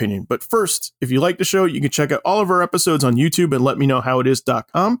in our opinion. But first, if you like the show, you can check out all of our episodes on YouTube and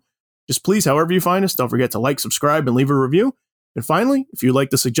letmeknowhowitis.com. Just please, however you find us, don't forget to like, subscribe, and leave a review. And finally, if you'd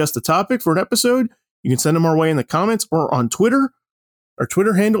like to suggest a topic for an episode, you can send them our way in the comments or on Twitter. Our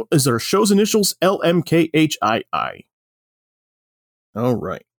Twitter handle is our show's initials, LMKHII. All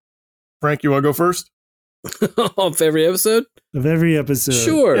right. Frank, you want to go first? Favorite episode? Of every episode.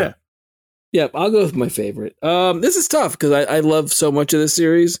 Sure. Yeah. Yep, I'll go with my favorite. This is tough because I love so much of this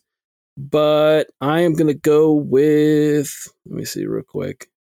series, but I am going to go with, let me see real quick.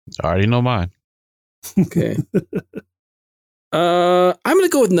 I already know mine. Okay. I'm gonna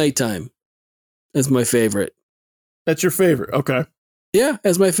go with Nighttime as my favorite. That's your favorite. Okay. Yeah,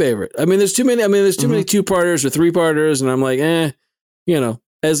 as my favorite. I mean, there's too many. There's too many 2-parters or 3-parters, and I'm like, as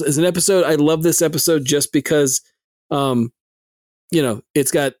an episode, I love this episode just because,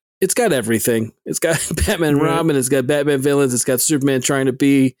 it's got everything. It's got Batman and Robin. It's got Batman villains. It's got Superman trying to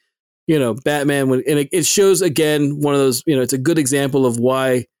be, Batman. And it shows again one of those. It's a good example of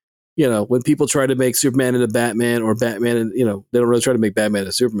why, when people try to make Superman into Batman or Batman, and they don't really try to make Batman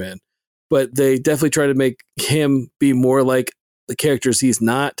into Superman, but they definitely try to make him be more like the characters he's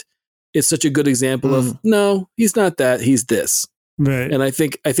not. It's such a good example of no, he's not that. He's this. Right. And I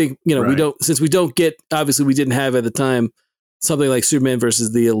think we don't, since we don't get, obviously we didn't have at the time something like Superman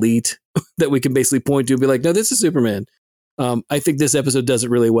versus the Elite that we can basically point to and be like, no, this is Superman. I think this episode does it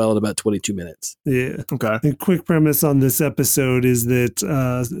really well in about 22 minutes. Yeah. Okay. A quick premise on this episode is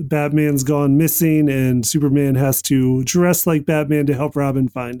that Batman's gone missing and Superman has to dress like Batman to help Robin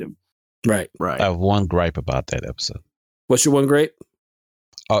find him. Right. Right. I have one gripe about that episode. What's your one gripe?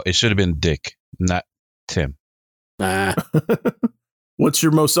 Oh, it should have been Dick, not Tim. What's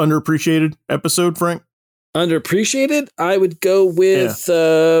your most underappreciated episode, Frank? Underappreciated? I would go with,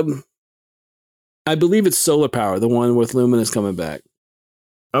 I believe it's Solar Power, the one with Luminous coming back.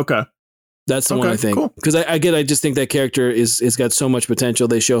 Okay. That's the one I think. Because I just think that character is got so much potential.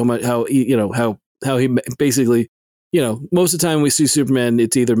 They show how he basically, most of the time we see Superman,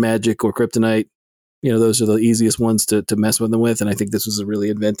 it's either magic or kryptonite. Those are the easiest ones to mess with them with. And I think this was a really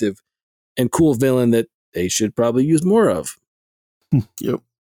inventive and cool villain that they should probably use more of. Yep.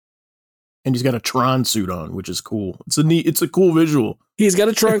 And he's got a Tron suit on, which is cool. It's a cool visual. He's got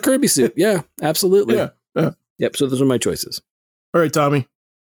a Tron Kirby suit. Yeah, absolutely. Yeah. Yep. So those are my choices. All right, Tommy.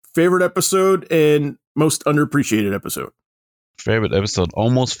 Favorite episode and most underappreciated episode. Favorite episode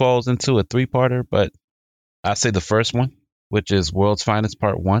almost falls into a 3-parter, but I say the first one, which is World's Finest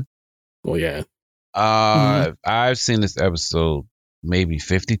Part 1. Well, yeah. I've seen this episode maybe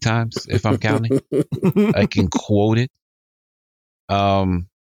 50 times if I'm counting. I can quote it.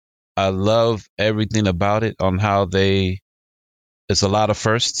 I love everything about it on how it's a lot of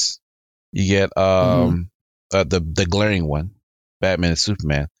firsts. You get the glaring one, Batman and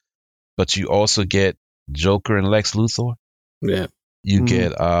Superman, but you also get Joker and Lex Luthor. Yeah. You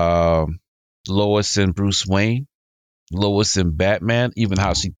get Lois and Bruce Wayne, Lois and Batman, even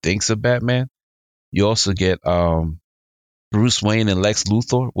how she thinks of Batman. You also get Bruce Wayne and Lex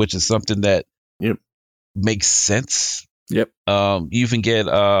Luthor, which is something that makes sense. Yep. You even get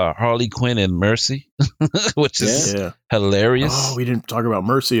Harley Quinn and Mercy, which is hilarious. Oh, we didn't talk about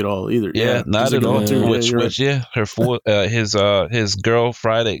Mercy at all either. Yeah, not at all. His girl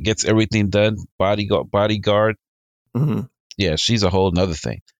Friday gets everything done. Bodyguard. Mm-hmm. Yeah, she's a whole nother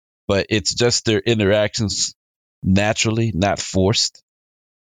thing. But it's just their interactions naturally, not forced.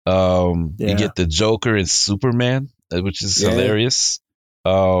 You get the Joker and Superman, which is hilarious.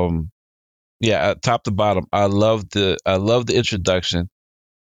 Top to bottom, I love the introduction,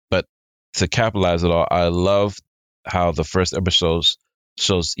 but to capitalize it all, I love how the first episode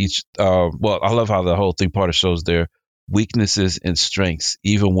shows each. I love how the whole 3-parter shows their weaknesses and strengths,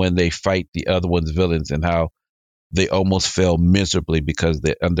 even when they fight the other one's villains, and how they almost fail miserably because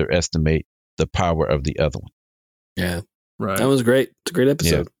they underestimate the power of the other one. Yeah, right. That was great. It's a great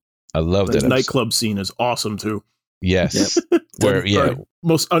episode. Yeah, I love that nightclub scene is awesome too. Yes. Yep. Right.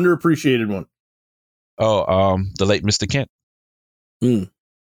 Most underappreciated one. Oh, the late Mr. Kent. Okay.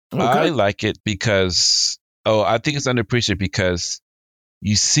 I like it because I think it's underappreciated because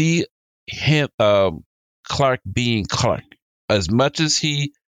you see him, Clark being Clark. As much as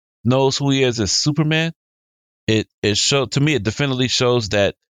he knows who he is as Superman, it definitely shows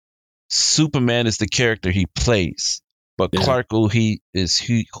that Superman is the character he plays, but Clark who he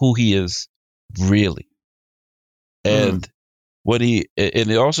is really. And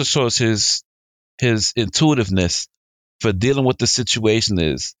it also shows his intuitiveness for dealing with the situation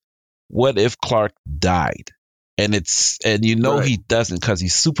is, what if Clark died? And he doesn't because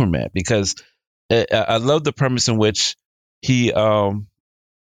he's Superman. Because I love the premise in which he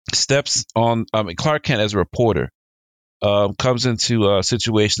steps on. Clark Kent as a reporter comes into a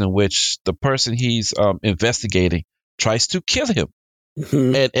situation in which the person he's investigating tries to kill him,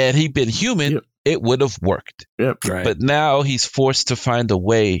 and he'd been human, it would have worked. Yep. Right. But now he's forced to find a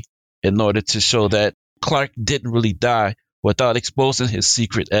way in order to show that Clark didn't really die without exposing his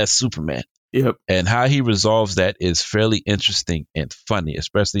secret as Superman. Yep. And how he resolves that is fairly interesting and funny,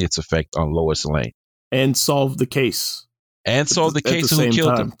 especially its effect on Lois Lane. And solve the case. And solve the case of who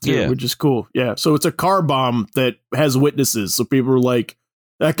killed him. Too, which is cool. Yeah. So it's a car bomb that has witnesses. So people are like,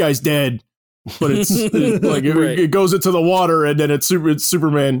 that guy's dead. but it's like Right. it goes into the water, and then it's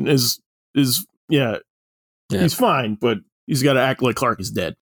Superman is he's fine, but he's got to act like Clark is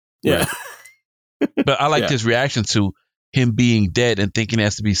dead. Yeah, But I like Yeah. his reaction to him being dead and thinking he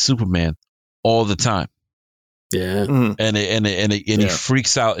has to be Superman all the time, Yeah. Mhm. and he Yeah.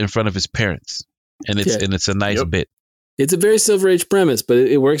 freaks out in front of his parents, and it's a nice Yep. bit. It's a very Silver Age premise, but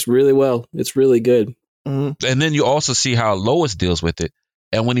it works really well. It's really good. Mhm. And then you also see how Lois deals with it,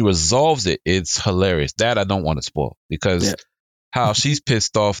 and when he resolves it, it's hilarious. That I don't want to spoil because Yeah. how she's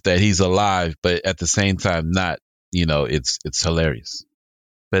pissed off that he's alive, but at the same time not. It's hilarious.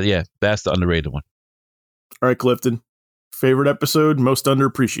 But yeah, that's the underrated one. All right, Clifton. Favorite episode, most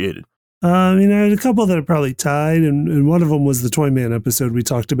underappreciated. I had a couple that are probably tied, and one of them was the Toyman episode we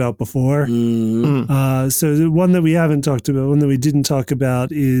talked about before. Mm. So the one that we haven't talked about, one that we didn't talk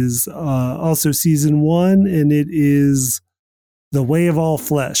about is also season 1, and it is The Way of All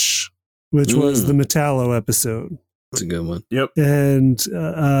Flesh, which was the Metallo episode. That's a good one. Yep. And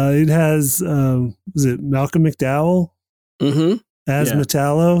it has, was it Malcolm McDowell Mm-hmm. as Yeah.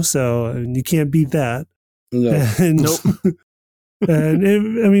 Metallo? So you can't beat that. No. And, Nope.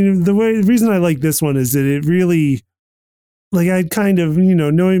 and the reason I like this one is that it really, like, I'd kind of,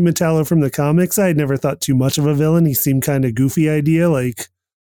 knowing Metallo from the comics, I had never thought too much of a villain. He seemed kind of goofy idea, like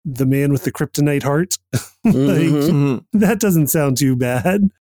the man with the kryptonite heart. Mhm. Mhm. That doesn't sound too bad.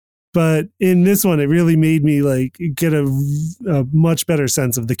 But in this one, it really made me like get a much better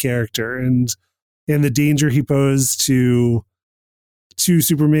sense of the character and the danger he posed to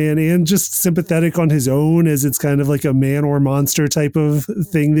Superman, and just sympathetic on his own, as it's kind of like a man or monster type of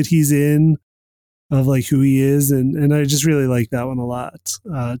thing that he's in, of like who he is. And I just really like that one a lot,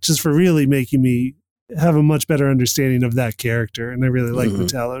 just for really making me have a much better understanding of that character. And I really like Mhm.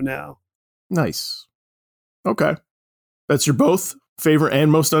 Metallo now. Nice. Okay. That's your both favorite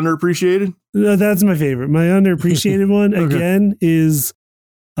and most underappreciated? That's my favorite. My underappreciated one Okay. again is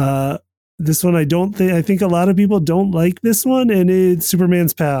this one. I think a lot of people don't like this one, and it's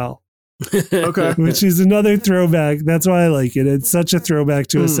Superman's Pal, Okay. which is another throwback. That's why I like it. It's such a throwback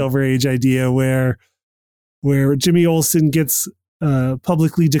to a Hmm. Silver Age idea where Jimmy Olsen gets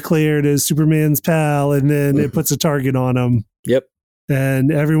publicly declared as Superman's pal, and then it puts a target on him, Yep.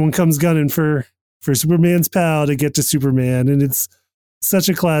 and everyone comes gunning for Superman's pal to get to Superman, and it's such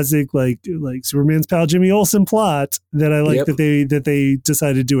a classic like Superman's pal Jimmy Olsen plot that I like Yep. that they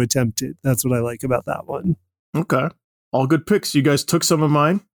decided to attempt it. That's what I like about that one. Okay. All good picks. You guys took some of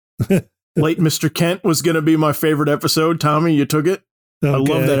mine. Late Mr. Kent was going to be my favorite episode. Tommy, you took it. I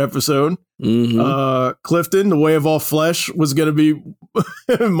love that episode. Mhm. Clifton, The Way of All Flesh was going to be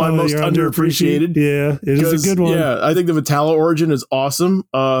my most you're underappreciated. Yeah, it is a good one. Yeah, I think the Metallo origin is awesome.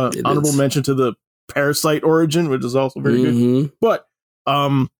 It Honorable is. mention to the Parasite origin, which is also very good. Mhm. But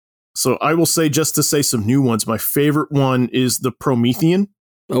so I will say, just to say some new ones, my favorite one is the Promethean,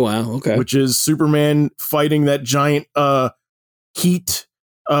 Oh wow. Okay. which is Superman fighting that giant heat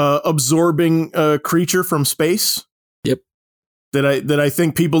absorbing creature from space. Yep. That I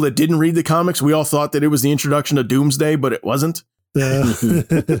think people that didn't read the comics, we all thought that it was the introduction of Doomsday, but it wasn't. Yeah.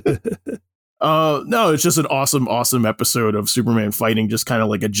 No, it's just an awesome episode of Superman fighting just kind of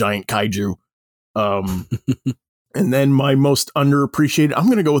like a giant kaiju. And then my most underappreciated, I'm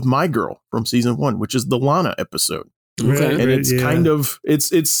going to go with My Girl from season 1, which is the Lana episode. Okay. And it's kind of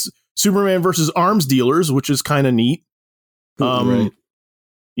it's Superman versus arms dealers, which is kind of neat. Right.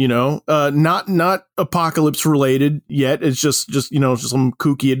 You know, not apocalypse related yet. It's just some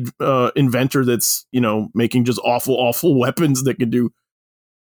kooky inventor that's, making just awful weapons that can do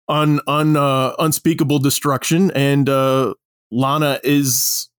unspeakable destruction. And Lana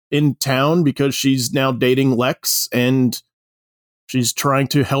is in town because she's now dating Lex, and she's trying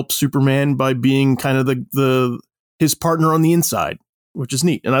to help Superman by being kind of his partner on the inside, which is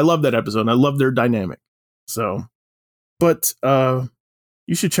neat. And I love that episode. And I love their dynamic. So, but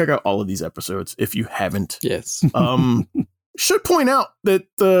you should check out all of these episodes if you haven't. Yes. Should point out that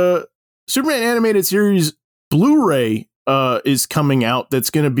the Superman animated series Blu-ray is coming out. That's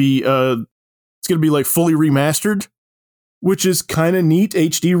going to be like fully remastered, which is kind of neat.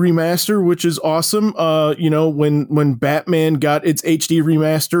 HD remaster, which is awesome. When Batman got its HD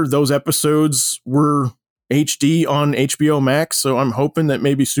remaster, those episodes were HD on HBO Max. So I'm hoping that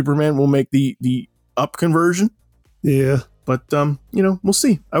maybe Superman will make the up conversion. Yeah. But, we'll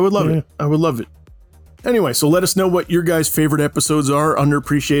see. I would love it. I would love it. Anyway, so let us know what your guys' favorite episodes are,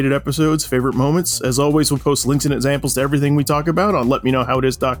 underappreciated episodes, favorite moments. As always, we'll post links and examples to everything we talk about on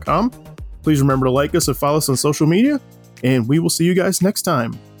letmeknowhowitis.com. Please remember to like us and follow us on social media, and we will see you guys next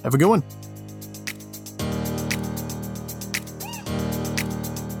time. Have a good one.